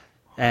 Yeah.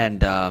 And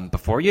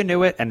before you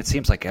knew it, and it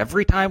seems like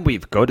every time we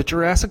go to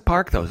Jurassic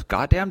Park, those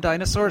goddamn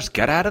dinosaurs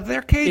get out of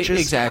their cages.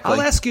 Exactly.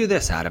 I'll ask you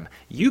this, Adam.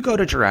 You go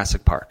to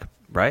Jurassic Park,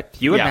 right?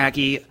 You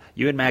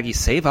and Maggie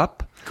save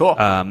up. Cool.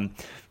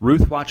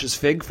 Ruth watches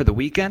Fig for the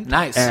weekend.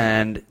 Nice.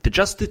 And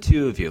just the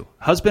two of you,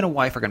 husband and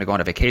wife, are going to go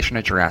on a vacation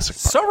at Jurassic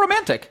Park. So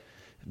romantic.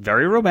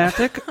 Very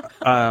romantic.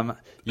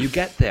 You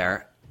get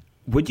there.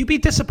 Would you be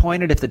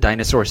disappointed if the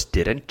dinosaurs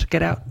didn't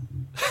get out?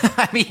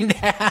 I mean,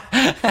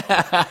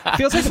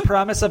 feels like the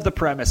promise of the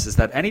premise is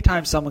that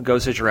anytime someone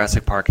goes to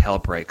Jurassic Park, hell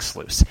breaks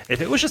loose. If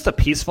it was just a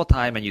peaceful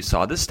time and you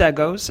saw the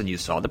stegos and you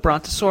saw the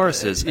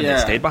brontosauruses and they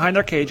stayed behind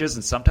their cages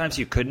and sometimes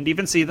you couldn't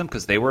even see them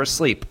because they were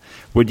asleep,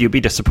 would you be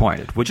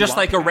disappointed? Would just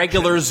like a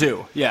regular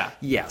zoo? Yeah.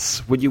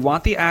 Yes. Would you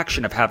want the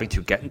action of having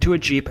to get into a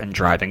Jeep and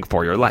driving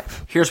for your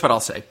life? Here's what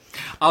I'll say.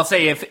 I'll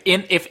say if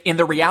in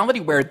the reality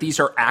where these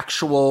are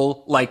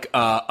actual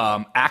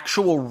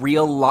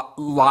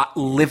real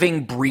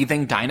living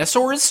breathing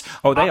dinosaurs.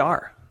 Oh, they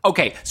are.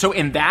 Okay, so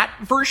in that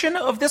version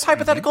of this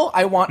hypothetical,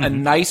 I want a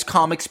nice,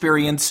 calm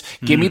experience.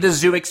 Give me the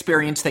zoo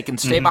experience. They can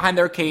stay behind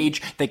their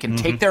cage. They can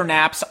take their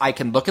naps. I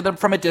can look at them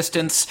from a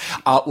distance.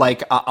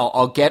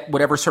 I'll get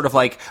whatever sort of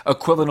like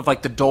equivalent of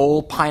like the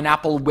Dole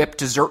pineapple whip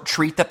dessert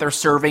treat that they're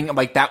serving.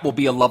 Like that will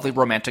be a lovely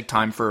romantic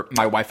time for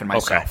my wife and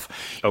myself.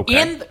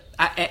 Okay.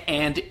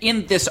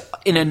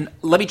 And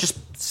let me just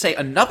say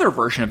another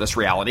version of this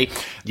reality.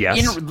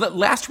 Yes.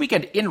 Last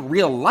weekend, in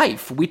real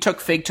life, we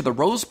took Fig to the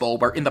Rose Bowl,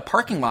 where in the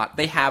parking lot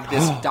they have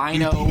this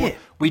dino. You did it.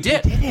 We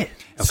did. You did it.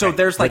 Okay. So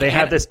there's like they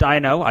have this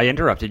dino. I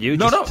interrupted you.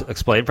 Just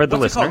explain for the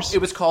listeners.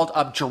 It was called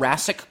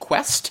Jurassic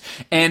Quest,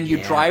 and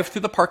you drive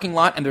through the parking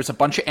lot, and there's a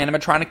bunch of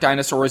animatronic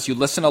dinosaurs. You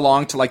listen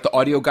along to like the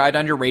audio guide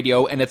on your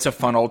radio, and it's a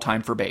fun old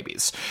time for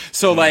babies.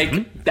 So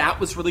like that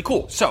was really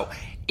cool. So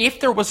if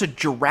there was a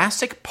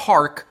Jurassic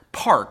Park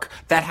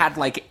that had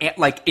like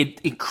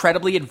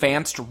incredibly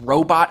advanced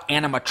robot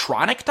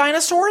animatronic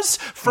dinosaurs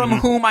from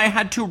whom I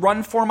had to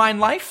run for my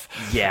life.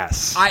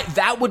 Yes.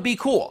 That would be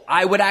cool.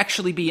 I would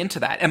actually be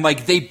into that. And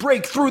like they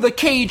break through the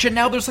cage and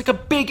now there's like a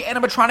big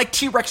animatronic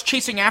T-Rex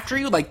chasing after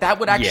you. Like that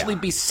would actually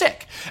be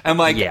sick. And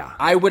like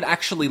I would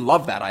actually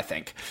love that, I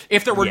think.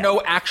 If there were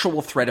no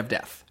actual threat of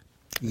death.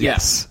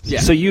 Yes. Yeah.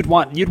 So you'd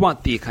want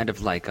the kind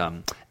of like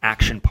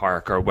Action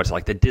Park, or what's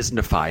like the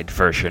Disneyfied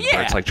version,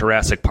 where it's like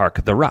Jurassic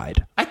Park the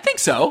ride. I think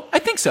so.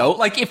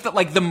 Like if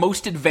the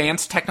most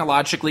advanced,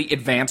 technologically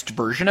advanced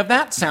version of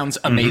that sounds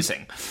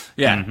amazing.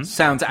 Yeah,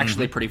 sounds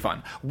actually pretty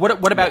fun.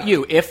 What about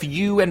you? If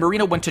you and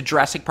Marina went to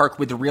Jurassic Park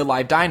with the real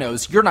live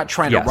dinos, you're not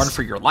trying to run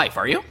for your life,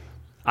 are you?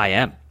 I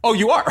am. Oh,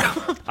 you are?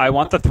 I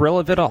want the thrill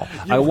of it all.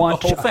 I want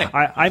the whole thing.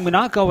 I'm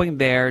not going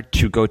there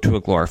to go to a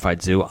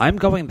glorified zoo. I'm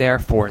going there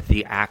for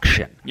the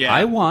action. Yeah.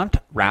 I want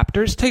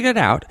raptors to get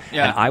out,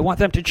 and I want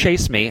them to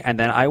chase me, and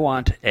then I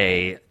want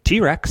a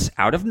T-Rex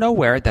out of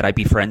nowhere that I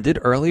befriended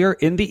earlier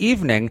in the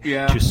evening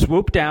to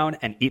swoop down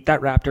and eat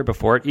that raptor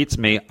before it eats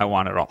me. I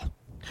want it all.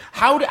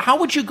 How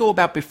would you go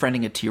about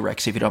befriending a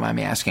T-Rex, if you don't mind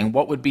me asking?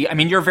 What would be... I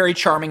mean, you're very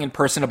charming and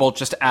personable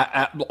just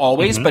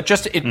always, but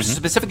just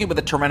specifically with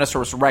the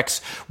Tyrannosaurus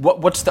Rex,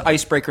 what's the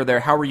icebreaker there?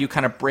 How are you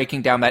kind of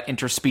breaking down that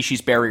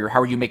interspecies barrier?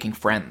 How are you making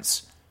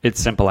friends? It's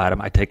simple,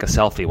 Adam. I take a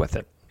selfie with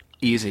it.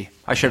 Easy.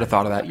 I should have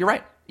thought of that. You're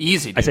right.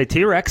 Easy, dude. I say,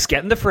 T-Rex,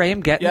 get in the frame,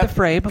 get in the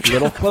frame.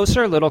 Little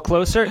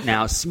closer.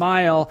 Now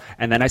smile.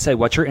 And then I say,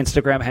 what's your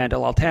Instagram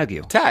handle? I'll tag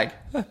you. Tag.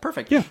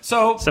 Perfect. Yeah.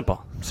 So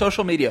simple.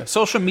 Social media.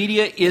 Social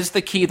media is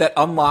the key that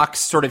unlocks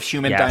sort of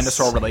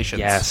human-dinosaur relations.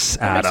 Yes,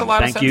 that Adam. Makes a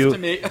lot of sense to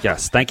me.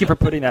 Yes, thank you for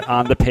putting that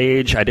on the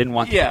page. I didn't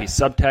want it to be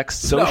subtext.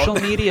 Social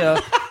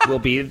media will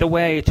be the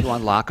way to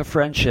unlock a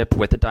friendship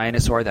with a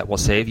dinosaur that will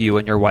save you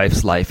and your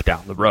wife's life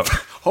down the road.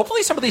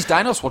 Hopefully some of these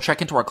dinos will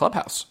check into our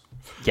clubhouse.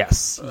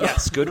 Yes.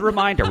 Good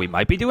reminder. We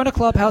might be doing a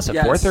clubhouse at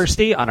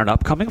 4:30 on an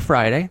upcoming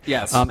Friday.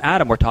 Yes.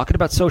 Adam, we're talking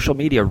about social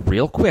media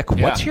real quick.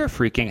 What's your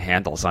freaking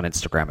handles on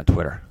Instagram and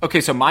Twitter? Okay,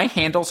 so my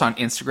handles on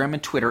Instagram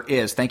and Twitter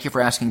is, thank you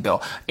for asking,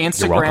 Bill,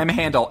 Instagram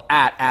handle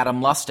at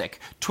Adam Lustig,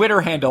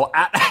 Twitter handle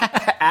at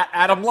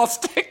Adam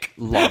Lustig.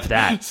 Love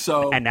that.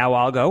 And now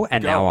I'll go.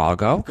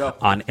 Go.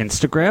 On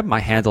Instagram,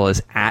 my handle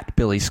is at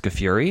Billy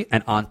Scafuri,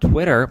 and on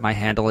Twitter, my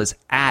handle is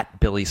at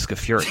Billy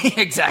Scafuri.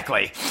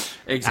 Exactly.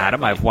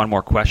 Adam, I have one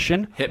more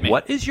question. Hit me.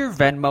 What is your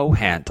Venmo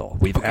handle?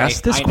 We've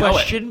asked this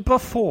question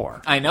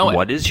before. I know it.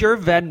 What is your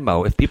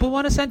Venmo? If people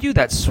want to send you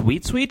that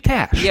sweet, sweet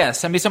cash. Yeah,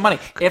 send me some money.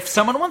 If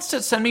someone wants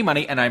to send me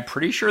money, and I'm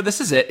pretty sure this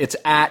is it, it's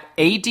at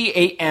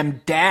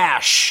ADAM-Lustig.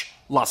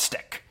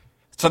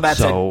 So that's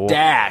a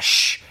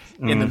dash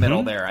in the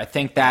middle there. I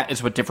think that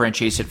is what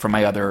differentiates it from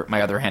my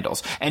other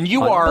handles. And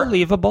you are...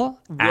 Unbelievable.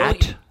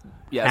 At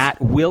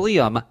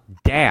William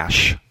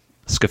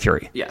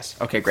Scafuri. Yes.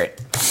 Okay, great.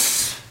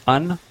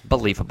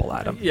 Unbelievable,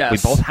 Adam. Yes. We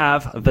both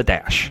have the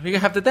dash. We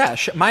have the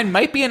dash. Mine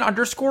might be an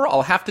underscore.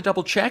 I'll have to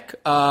double check.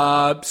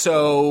 But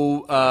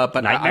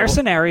Nightmare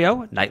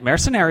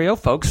scenario,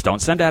 folks.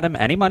 Don't send Adam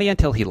any money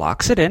until he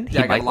locks it in. He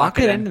might lock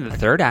it in the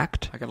third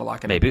act. I gotta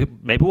lock it in.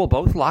 Maybe we'll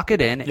both lock it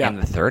in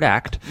the third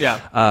act. Yeah.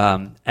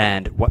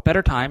 And what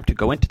better time to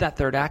go into that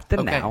third act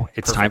than now?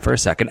 It's time for a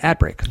second ad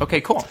break.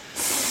 Okay, cool.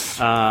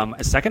 A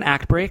second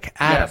act break.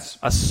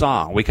 A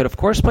song. We could, of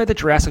course, play the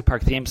Jurassic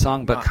Park theme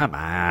song, but come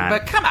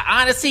on.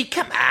 Honestly,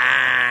 come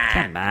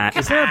on.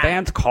 Is there a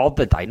band called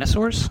the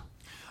Dinosaurs?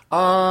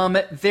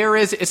 There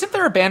is. Isn't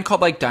there a band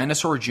called like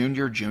Dinosaur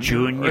Junior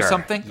or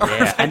something?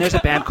 Yeah, and there's a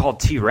band called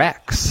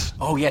T-Rex.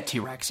 Oh yeah,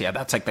 T-Rex. Yeah,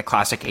 that's like the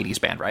classic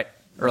 '80s band, right?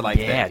 Or like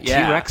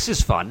T-Rex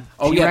is fun.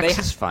 Oh T-Rex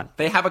is fun.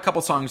 They have a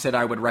couple songs that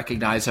I would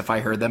recognize if I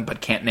heard them,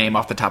 but can't name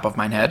off the top of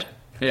my head.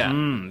 Yeah.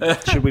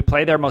 Should we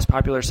play their most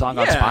popular song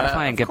on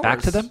Spotify and get back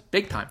to them?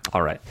 Big time.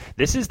 All right.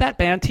 This is that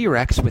band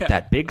T-Rex with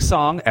that big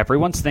song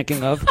everyone's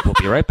thinking of. We'll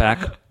be right back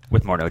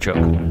with more No Joke.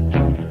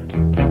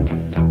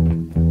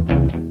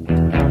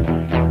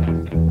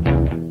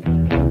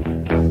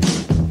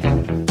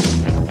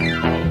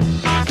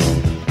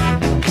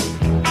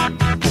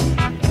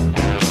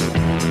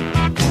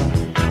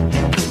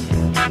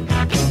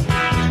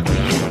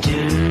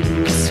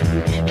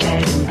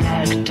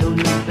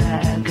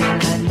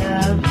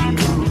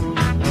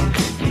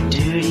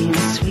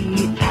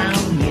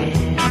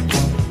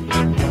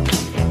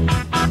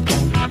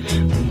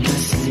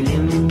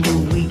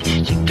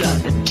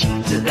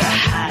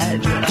 Hide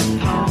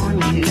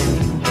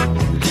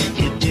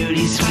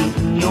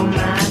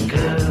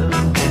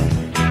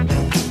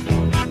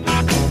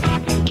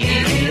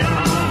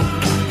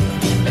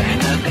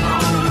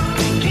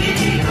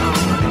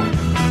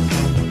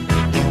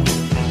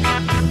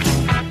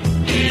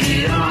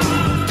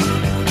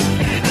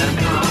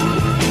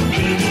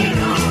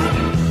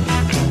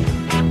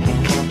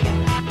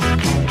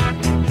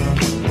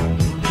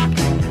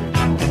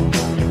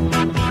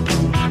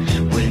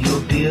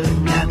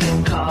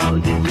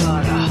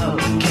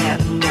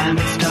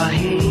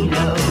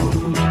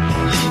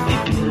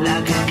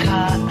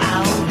car,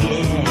 oh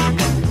yeah.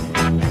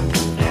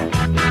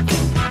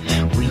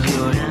 When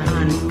you're a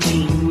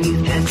hunting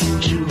youth, that's the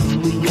truth.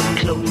 When you're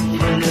cloak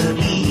full of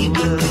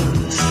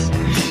eagles,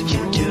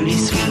 you're dirty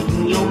sweet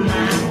and you're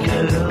my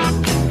girl.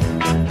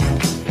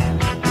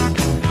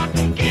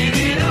 Get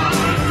it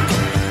on,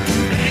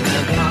 bang a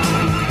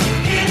gong,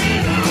 get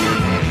it on.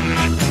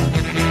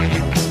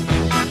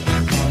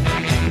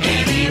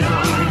 Get it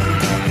on,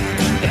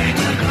 bang a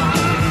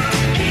gong,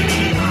 get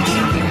it on.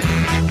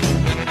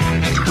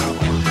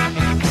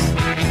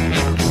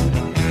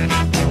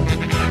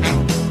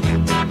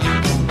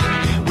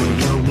 When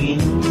you're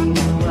winning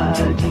the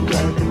world, you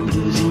got the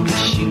blues in your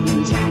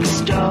shoes and the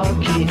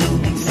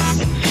stockings.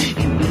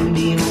 You win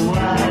the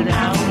world,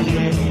 oh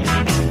yeah.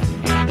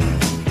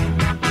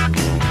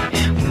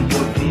 When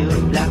you're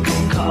built like a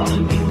car,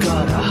 you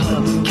got a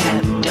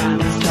hubcap,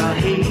 diamond star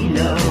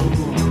halo.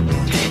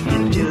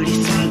 You're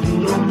dirty sweet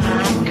and you're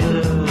my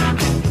girl.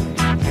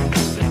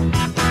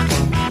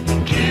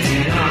 Get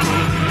it on,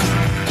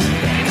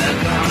 bang a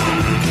gong,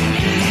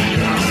 get it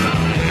on.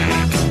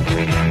 Get it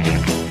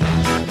on,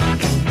 bang a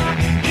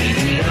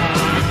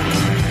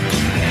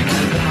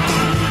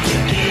gong,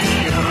 get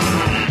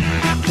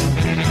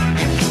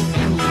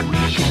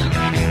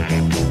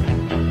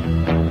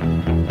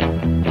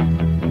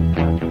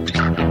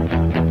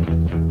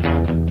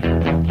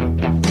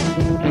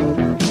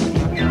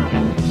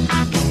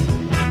on.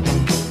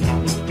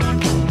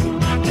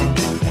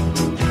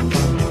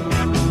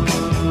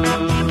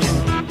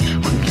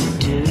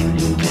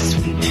 Dirty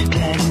sweet,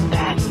 glad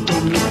back,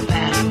 don't look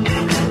back,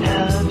 and I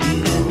love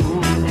you.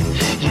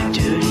 You're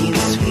dirty and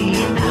sweet,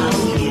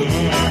 oh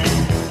yeah.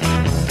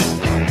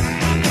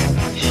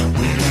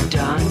 When you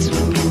dance,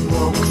 when you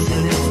walk, so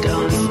let's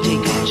dance,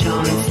 take a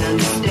chance,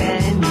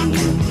 understand me.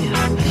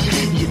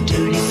 You're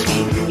dirty,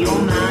 sweet, and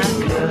you're my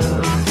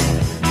girl.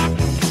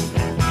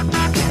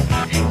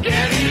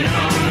 Get it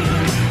on,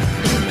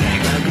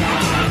 bang a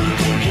gong, get it on.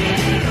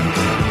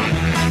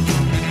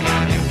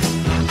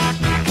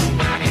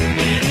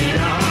 Get it on, bang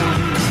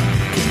a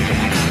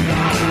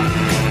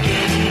gong, get it on. Get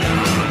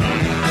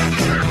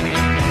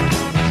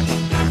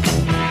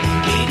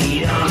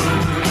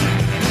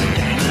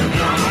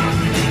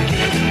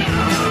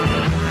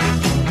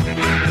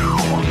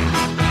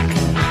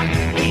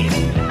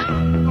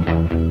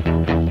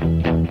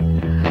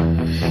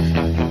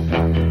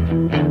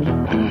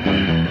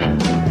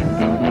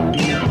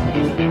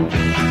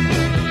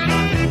on,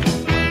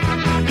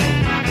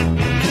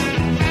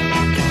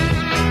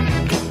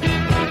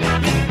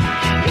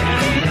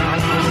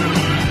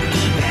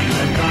 bang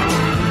a gong,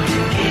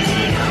 get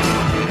it on.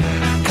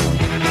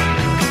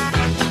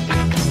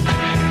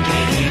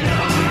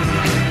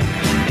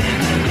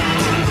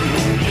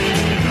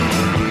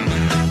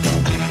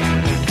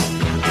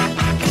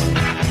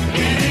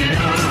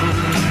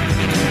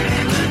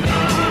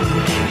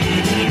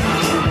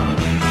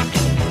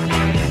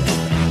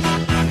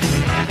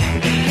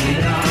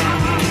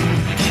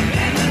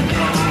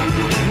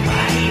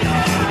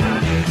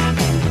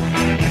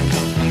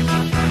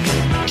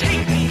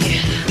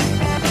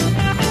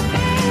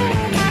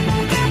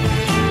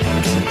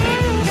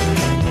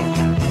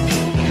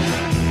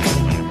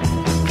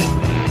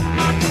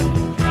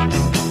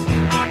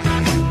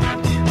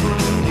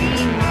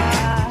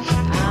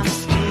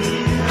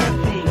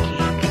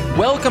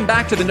 Welcome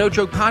back to the No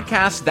Joke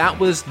Podcast. That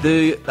was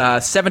the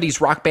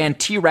 70s rock band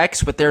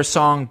T-Rex with their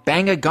song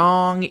Bang a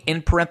Gong,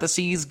 in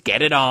parentheses,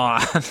 Get It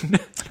On.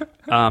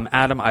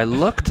 Adam, I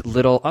looked,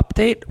 little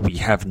update. We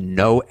have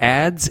no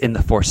ads in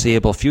the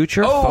foreseeable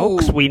future.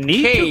 Folks, we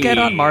need to get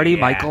on Marty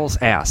Michael's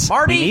ass.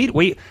 Marty?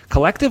 We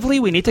collectively,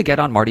 we need to get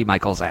on Marty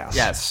Michael's ass.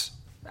 Yes,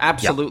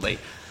 absolutely.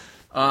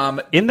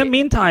 In the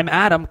meantime,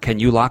 Adam, can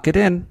you lock it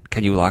in?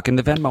 Can you lock in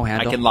the Venmo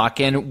handle? I can lock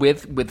in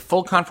with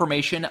full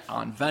confirmation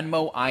on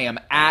Venmo. I am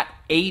at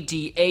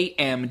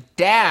ADAM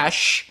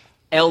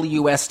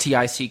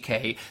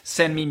LUSTICK.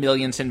 Send me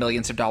millions and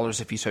millions of dollars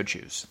if you so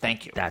choose.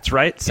 Thank you. That's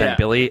right. Send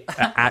Billy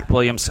at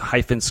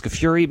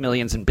Williams-Scafuri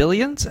millions and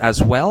billions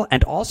as well.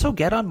 And also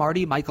get on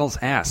Marty Michael's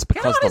ass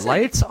because the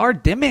lights are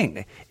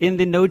dimming in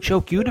the No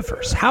Joke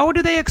universe. How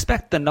do they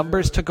expect the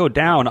numbers to go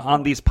down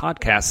on these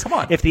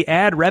podcasts if the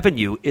ad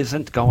revenue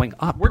isn't going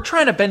up? We're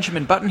trying to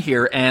Benjamin Button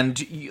here, and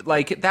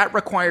that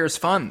requires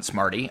funds,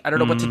 Marty. I don't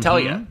know what to tell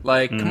you.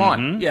 Come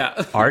on.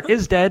 Yeah. Art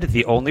is dead.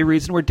 The only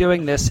reason we're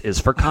doing this is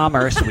for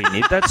commerce. We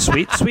need that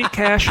sweet, sweet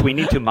cash. We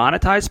need to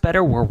monetize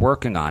better. We're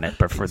working on it.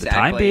 But for the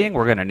time being,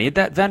 we're going to need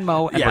that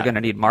Venmo, and we're going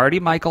to need Marty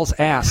Michael's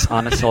ass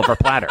on a silver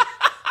platter.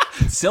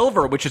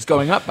 Silver, which is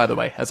going up, by the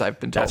way, as I've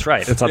been told. That's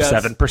right. It's up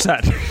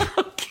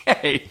 7%.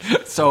 Okay.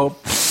 So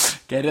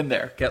get in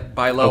there.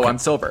 Buy low on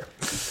silver.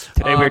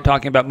 Today we're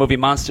talking about movie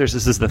monsters.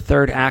 This is the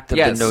third act of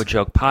the No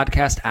Joke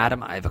Podcast.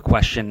 Adam, I have a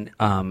question.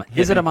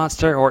 Is it a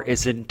monster or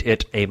isn't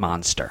it a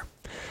monster?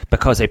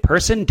 Because a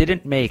person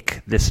didn't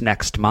make this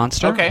next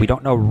monster. Okay. We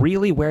don't know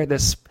really where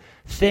this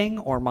thing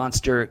or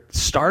monster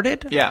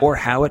started or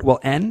how it will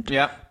end.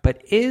 Yeah.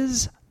 But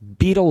is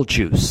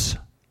Beetlejuice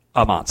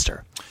a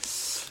monster?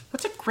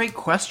 That's a great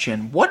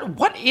question.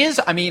 What is,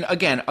 I mean,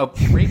 again, a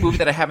great movie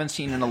that I haven't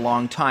seen in a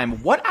long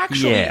time. What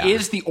actually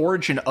is the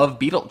origin of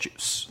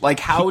Beetlejuice? Like,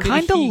 how did he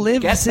kind of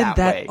lives in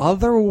that way?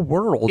 other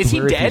world. Is he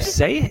where dead? If you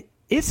say,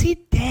 is he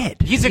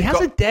dead? He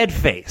has a dead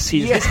face.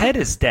 His head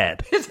is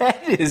dead. His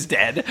head is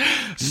dead.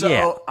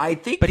 So I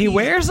think but he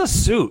wears a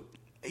suit.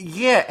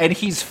 Yeah, and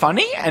he's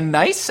funny and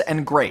nice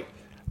and great.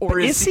 Or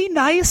is he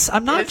nice?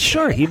 I'm not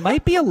sure. He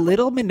might be a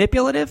little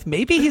manipulative.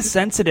 Maybe he's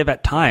sensitive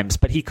at times,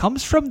 but he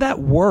comes from that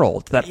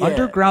world, that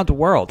underground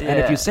world. And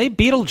if you say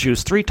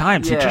Beetlejuice 3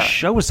 times, he just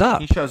shows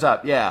up. He shows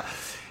up, yeah.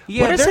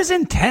 What is his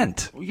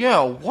intent?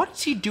 Yeah, what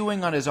is he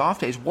doing on his off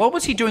days? What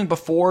was he doing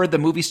before the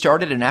movie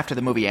started and after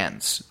the movie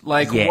ends?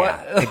 Like,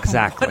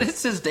 exactly. What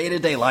is his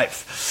day-to-day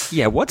life?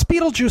 Yeah, what's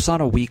Beetlejuice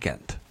on a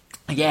weekend?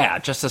 Yeah,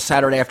 just a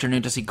Saturday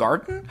afternoon. Does he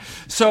garden?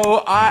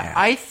 So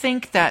I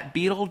think that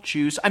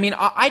Beetlejuice, I mean,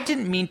 I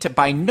didn't mean to,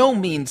 by no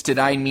means did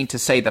I mean to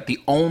say that the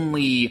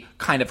only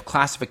kind of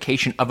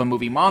classification of a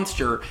movie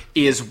monster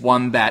is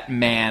one that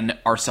man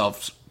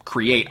ourselves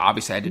create.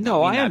 Obviously, I didn't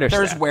know I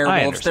understand. There's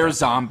werewolves, there's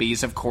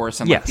zombies, of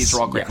course, and like, these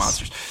are all great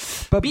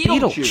monsters. But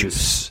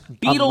Beetlejuice,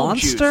 a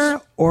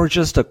monster or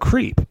just a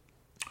creep?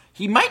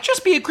 He might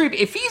just be a creep.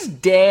 If he's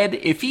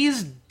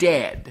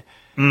dead,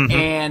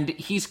 and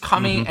he's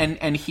coming,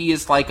 and he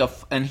is like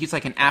he's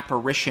like an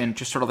apparition,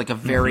 just sort of like a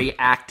very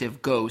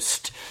active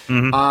ghost.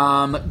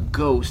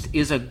 Ghost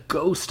is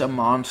a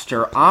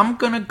monster? I'm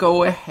gonna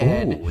go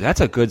ahead. Ooh,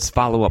 that's a good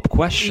follow-up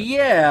question.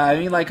 Yeah, I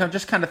mean, like, I'm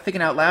just kind of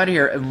thinking out loud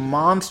here. A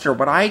monster?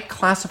 Would I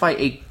classify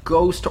a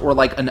ghost or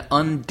like an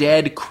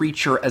undead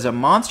creature as a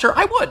monster?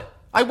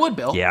 I would,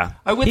 Bill. Yeah.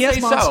 I would say so.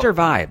 He has monster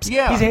vibes.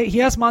 Yeah. He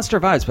has monster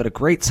vibes, but a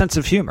great sense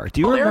of humor. Do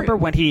you remember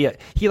when he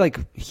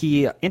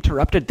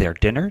interrupted their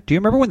dinner? Do you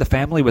remember when the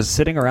family was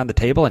sitting around the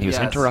table and he was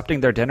interrupting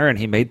their dinner and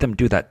he made them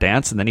do that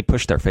dance and then he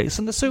pushed their face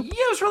in the soup? Yeah,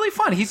 it was really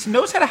fun. He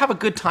knows how to have a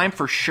good time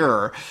for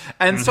sure.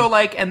 And so,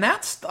 like, and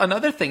that's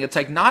another thing. It's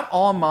like, not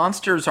all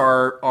monsters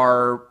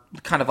are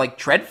kind of like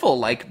dreadful.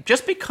 Like,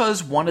 just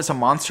because one is a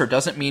monster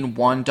doesn't mean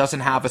one doesn't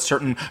have a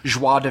certain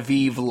joie de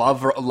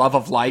vivre, love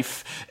of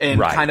life,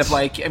 and kind of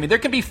like, I mean, there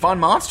can be fun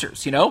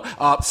monsters, you know?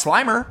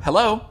 Slimer,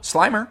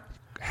 Slimer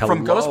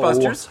from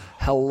Ghostbusters.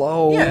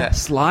 Hello,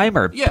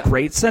 Slimer. Yeah.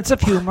 Great sense of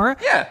humor.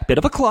 Yeah. Bit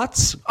of a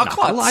klutz. Not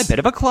gonna lie, bit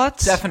of a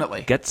klutz.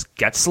 Definitely.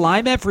 Get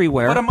slime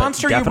everywhere. But a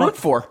monster you root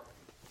for.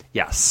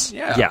 Yes.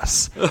 Yeah.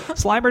 Yes.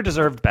 Slimer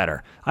deserved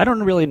better. I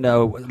don't really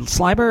know.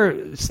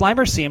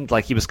 Slimer seemed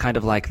like he was kind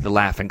of like the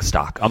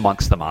laughingstock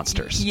amongst the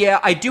monsters. Yeah,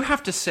 I do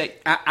have to say,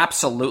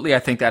 absolutely, I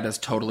think that is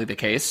totally the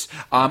case.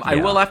 I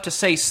will have to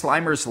say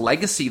Slimer's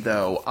legacy,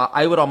 though,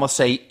 I would almost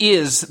say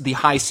is the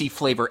High C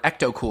flavor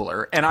Ecto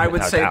Cooler. And I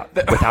would say...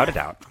 Without a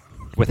doubt.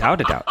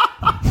 Without a doubt.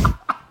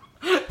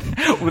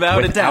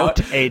 Without a doubt.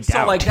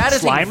 So, like, that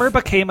is Slimer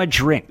became a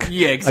drink.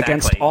 Yeah, exactly.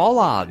 Against all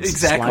odds.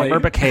 Exactly.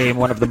 Slimer became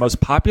one of the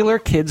most popular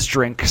kids'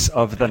 drinks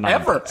of the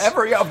 90s.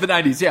 Ever, yeah, of the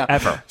 90s, yeah.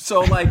 Ever.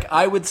 So, like,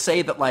 I would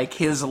say that, like,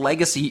 his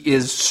legacy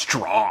is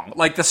strong.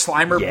 Like, the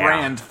Slimer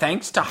brand,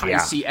 thanks to High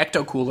C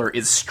Ecto Cooler,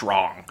 is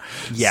strong.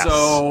 Yes.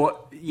 So...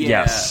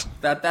 Yeah, yes.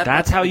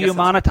 That's how you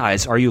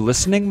monetize. Are you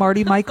listening,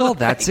 Marty Michael?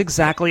 That's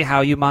exactly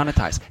how you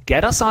monetize.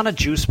 Get us on a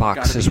juice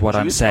box is what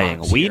I'm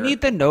saying. We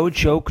need the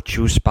no-joke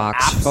juice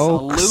box,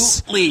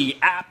 folks. Absolutely.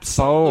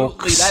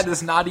 Folks. That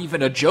is not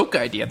even a joke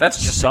idea.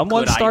 That's just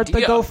Someone a good start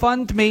idea. the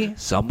GoFundMe.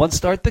 Someone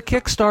start the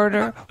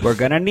Kickstarter. We're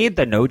going to need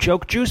the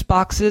no-joke juice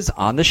boxes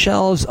on the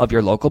shelves of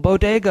your local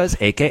bodegas,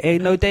 a.k.a.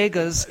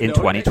 Nodegas, in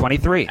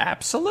 2023.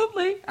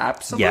 Absolutely.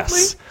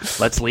 Yes.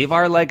 Let's leave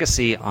our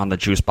legacy on the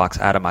juice box,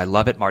 Adam. I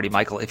love it, Marty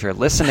Michael. If you're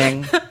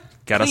listening,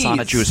 get us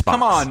on a juice box.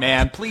 Come on,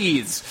 man,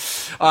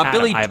 please. Adam,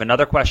 Billy, I have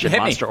another question,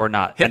 monster or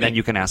not, and then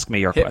you can ask me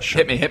your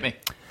question. Hit me.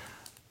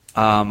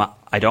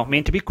 I don't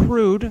mean to be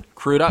crude.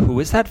 Crude up. Who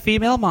is that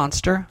female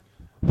monster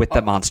with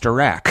the monster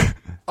rack?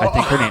 I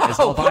think her name is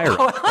Elvira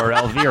or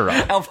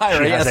Elvira.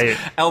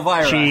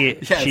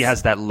 Elvira. She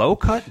has that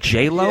low-cut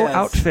J-Lo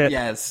outfit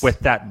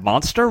with that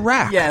monster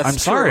rack. Yes, I'm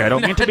sorry, I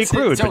don't mean to be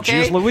crude, but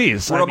she's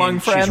Louise. We're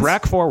among friends. She's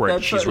rack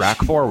forward. She's rack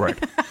forward.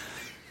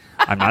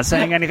 I'm not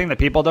saying anything that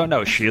people don't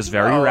know. She is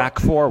very rack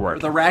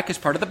forward. The rack is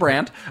part of the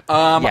brand.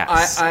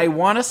 Yes. I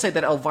want to say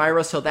that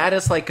Elvira. So that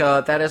is like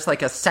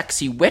a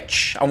sexy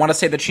witch. I want to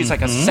say that she's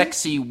like a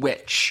sexy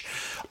witch.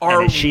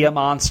 And is she a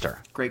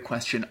monster? Great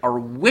question. Are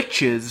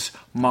witches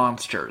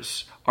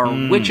monsters?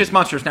 Witches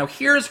monsters? Now,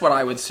 here's what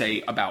I would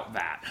say about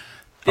that.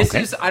 This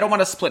is. I don't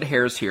want to split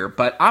hairs here,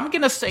 but I'm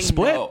going to say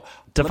no.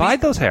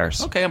 Divide those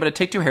hairs. Okay, I'm going to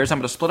take 2 hairs. I'm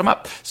going to split them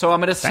up. So I'm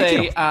going to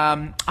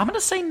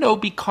say no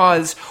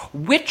because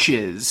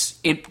witches,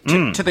 to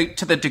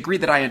the degree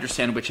that I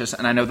understand witches,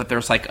 and I know that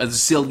there's like a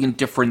zillion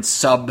different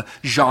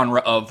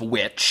sub-genre of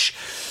witch.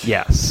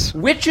 Yes.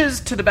 Witches,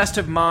 to the best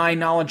of my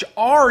knowledge,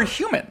 are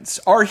humans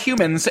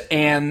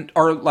and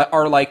are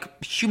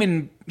like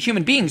human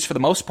beings for the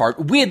most part,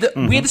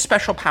 with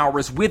special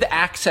powers, with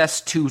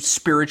access to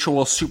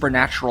spiritual,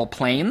 supernatural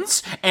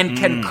planes, and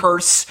can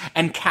curse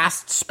and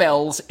cast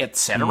spells, etc.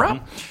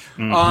 etc.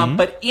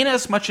 But in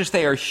as much as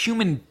they are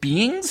human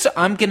beings,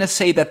 I'm going to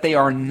say that they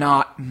are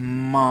not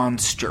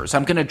monsters.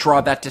 I'm going to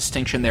draw that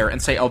distinction there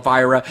and say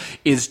Elvira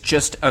is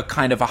just a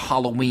kind of a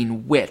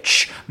Halloween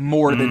witch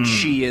more than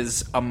she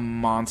is a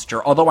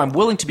monster. Although I'm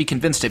willing to be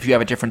convinced if you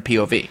have a different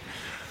POV.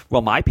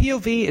 Well, my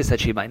POV is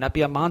that she might not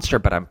be a monster,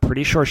 but I'm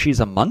pretty sure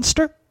she's a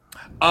monster.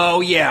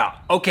 Oh, yeah.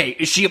 Okay,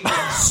 is she a...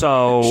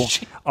 So,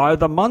 are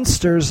the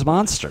monsters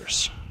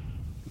monsters?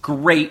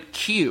 Great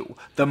cue.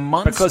 The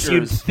monsters... Because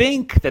you'd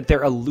think that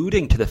they're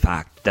alluding to the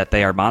fact that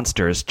they are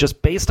monsters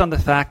just based on the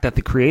fact that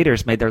the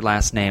creators made their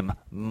last name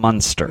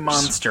Munsters.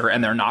 Monster,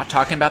 and they're not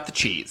talking about the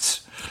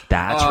cheese.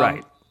 That's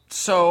right.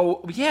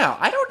 So, yeah,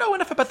 I don't know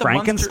enough about the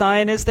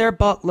Frankenstein is their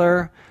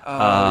butler.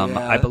 Yeah.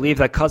 I believe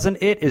that Cousin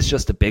It is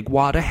just a big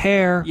wad of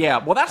hair.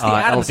 Yeah, well, that's the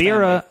Addams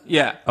Elvira, family.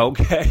 Yeah.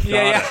 Okay.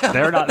 Yeah.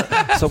 They're not.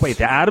 So wait,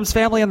 the Addams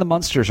family and the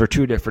Munsters are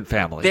two different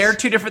families. They're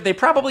two different. They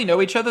probably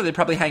know each other. They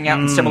probably hang out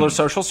in similar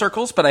social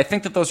circles, but I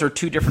think that those are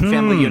two different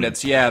family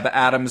units. Yeah, the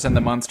Addams and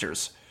the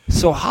Munsters.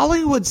 So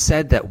Hollywood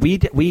said that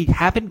we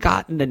haven't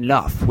gotten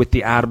enough with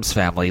the Addams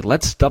family.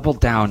 Let's double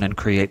down and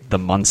create the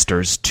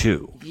Munsters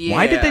too. Yeah.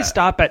 Why did they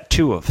stop at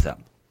 2 of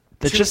them?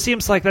 It just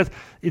seems like that.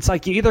 It's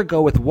like you either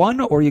go with 1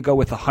 or you go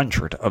with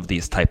 100 of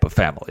these type of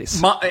families,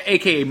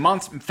 AKA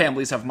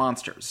families of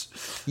monsters.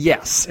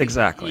 Yes,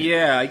 exactly.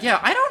 Yeah.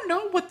 I don't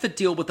know what the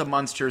deal with the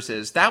Munsters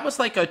is. That was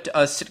like a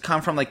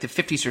sitcom from like the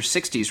 50s or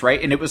 60s,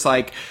 right? And it was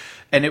like,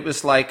 and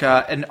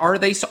are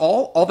they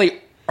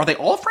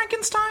all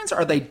Frankensteins?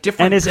 Are they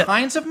different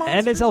kinds of monsters?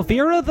 And is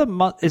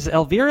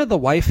Elvira the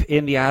wife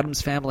in the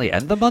Addams family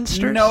and the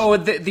Munsters? No,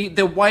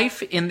 the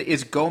wife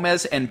is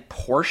Gomez and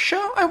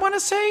Portia. I want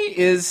to say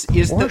is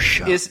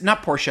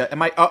not Portia.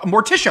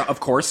 Morticia, of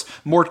course.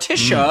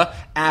 Morticia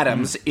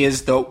Addams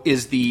is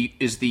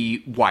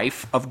the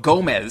wife of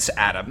Gomez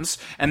Addams,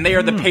 and they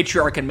are the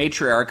patriarch and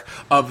matriarch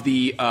of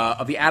the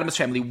Addams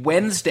family.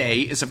 Wednesday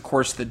is of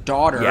course the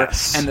daughter,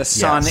 and the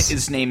son.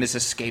 His name is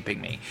escaping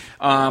me.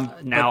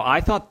 I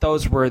thought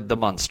those were the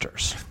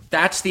Munsters.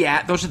 Those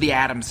are the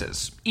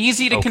Addamses.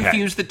 Easy to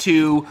confuse the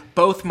two.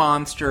 Both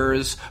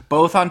monsters,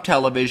 both on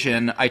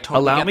television. I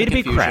totally Allow get me the to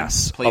be confusion.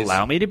 crass. Please.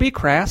 Allow me to be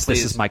crass.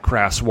 Please. This is my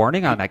crass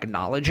warning. I'm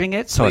acknowledging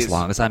it. So Please. as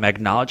long as I'm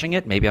acknowledging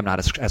it, maybe I'm not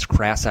as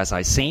crass as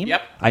I seem.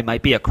 Yep. I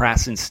might be a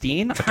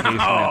Krassenstein occasionally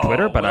on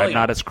Twitter, but William. I'm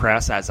not as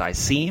crass as I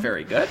seem.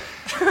 Very good.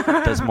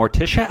 Does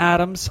Morticia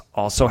Addams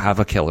also have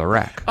a killer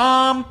wreck?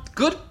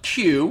 Good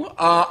cue.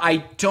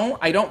 I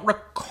don't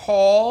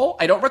recall.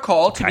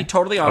 To be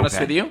totally honest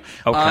with you.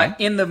 Okay.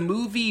 In the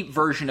movie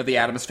version of the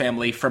Addams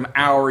Family from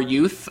our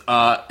youth,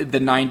 the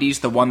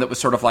 90s, the one that was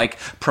sort of like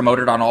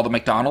promoted on all the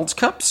McDonald's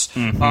cups.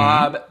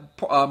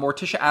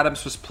 Morticia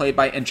Addams was played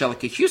by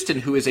Angelica Houston,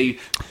 who is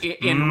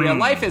in real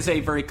life is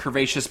a very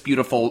curvaceous,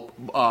 beautiful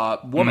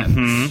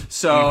woman.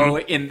 So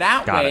in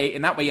that way,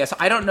 yes.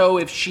 I don't know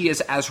if she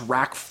is as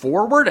rack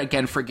forward.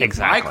 Again, forgive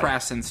my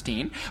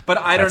Krassenstein, but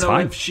I don't know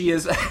if she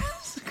is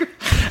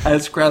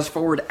as crass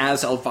forward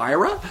as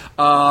Elvira.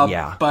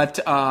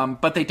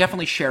 But they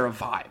definitely share a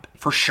vibe.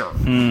 For sure.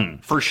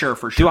 For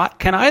sure.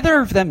 Can either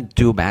of them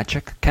do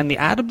magic? Can the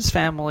Addams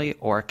family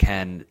or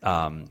can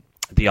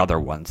the other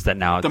ones that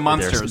now... The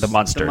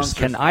Munsters.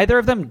 Can either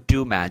of them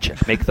do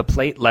magic? Make the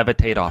plate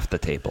levitate off the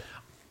table?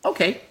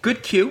 Okay,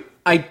 good cue.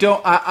 I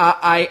don't.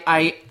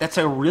 That's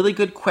a really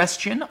good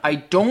question.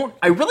 I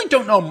really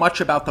don't know much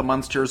about the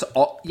Munsters.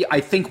 I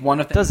think one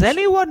of them. Does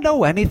anyone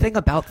know anything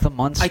about the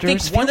Munsters? I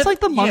think feels like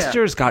the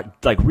Munsters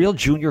got like real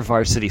junior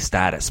varsity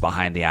status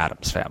behind the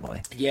Addams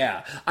family.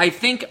 Yeah, I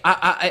think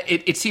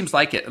it seems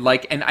like it.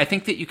 Like, and I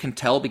think that you can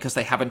tell because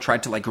they haven't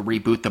tried to like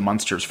reboot the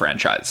Munsters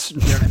franchise.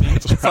 You know what I mean?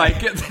 It's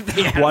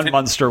like one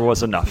Munster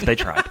was enough. They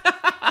tried.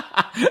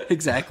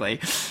 Exactly.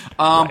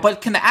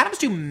 But can the Addams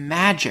do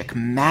magic?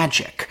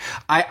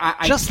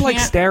 I just like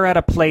stare at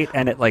a plate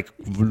and it like...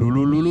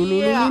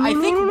 Yeah,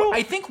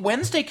 I think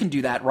Wednesday can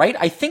do that, right?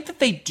 I think that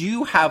they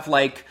do have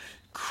like...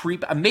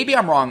 Maybe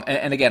I'm wrong,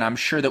 and again, I'm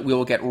sure that we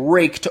will get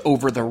raked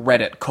over the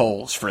Reddit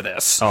coals for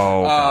this.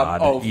 Oh,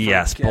 God.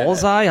 Yes,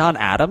 bullseye on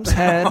Adam's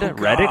head.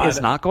 Reddit is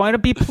not going to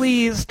be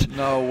pleased.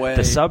 No way.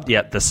 The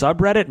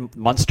subreddit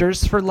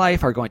Munsters for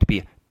Life are going to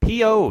be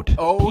PO'd.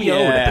 PO'd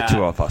at the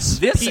two of us.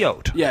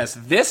 PO'd. Yes,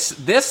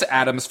 this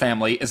Addams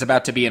family is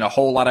about to be in a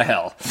whole lot of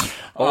hell.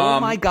 Oh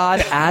my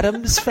God,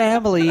 Addams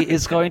family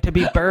is going to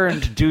be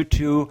burned due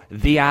to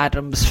the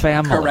Addams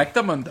family.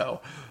 Correctamundo.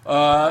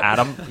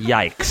 Adam,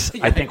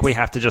 yikes. I think we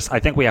have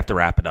to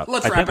wrap it up.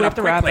 Let's wrap it up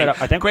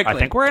quickly. I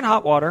think we're in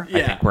hot water. Yeah.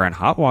 I think we're in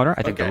hot water.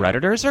 I think the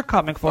Redditors are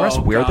coming for us.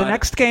 We're the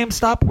next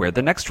GameStop. We're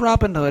the next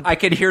Robin Hood. I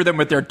can hear them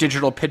with their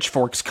digital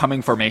pitchforks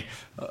coming for me.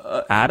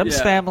 Adam's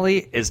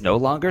family is no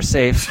longer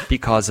safe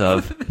because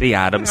of the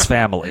Addams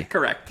family.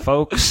 Correct.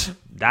 Folks,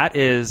 that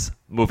is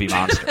Movie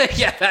Monsters.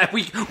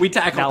 we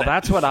tackled Now, it.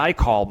 that's what I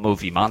call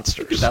Movie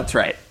Monsters. That's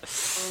right.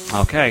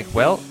 Okay,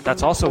 well,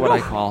 that's also what I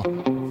call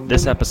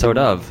this episode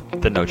of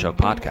the No Joke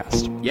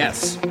Podcast.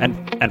 Yes.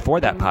 And for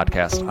that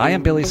podcast, I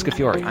am Billy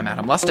Scafiori. I'm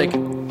Adam Lustig.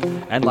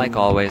 And like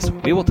always,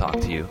 we will talk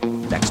to you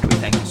next week.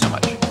 Thank you so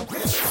much.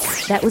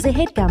 That was a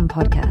HeadGum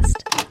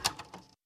podcast.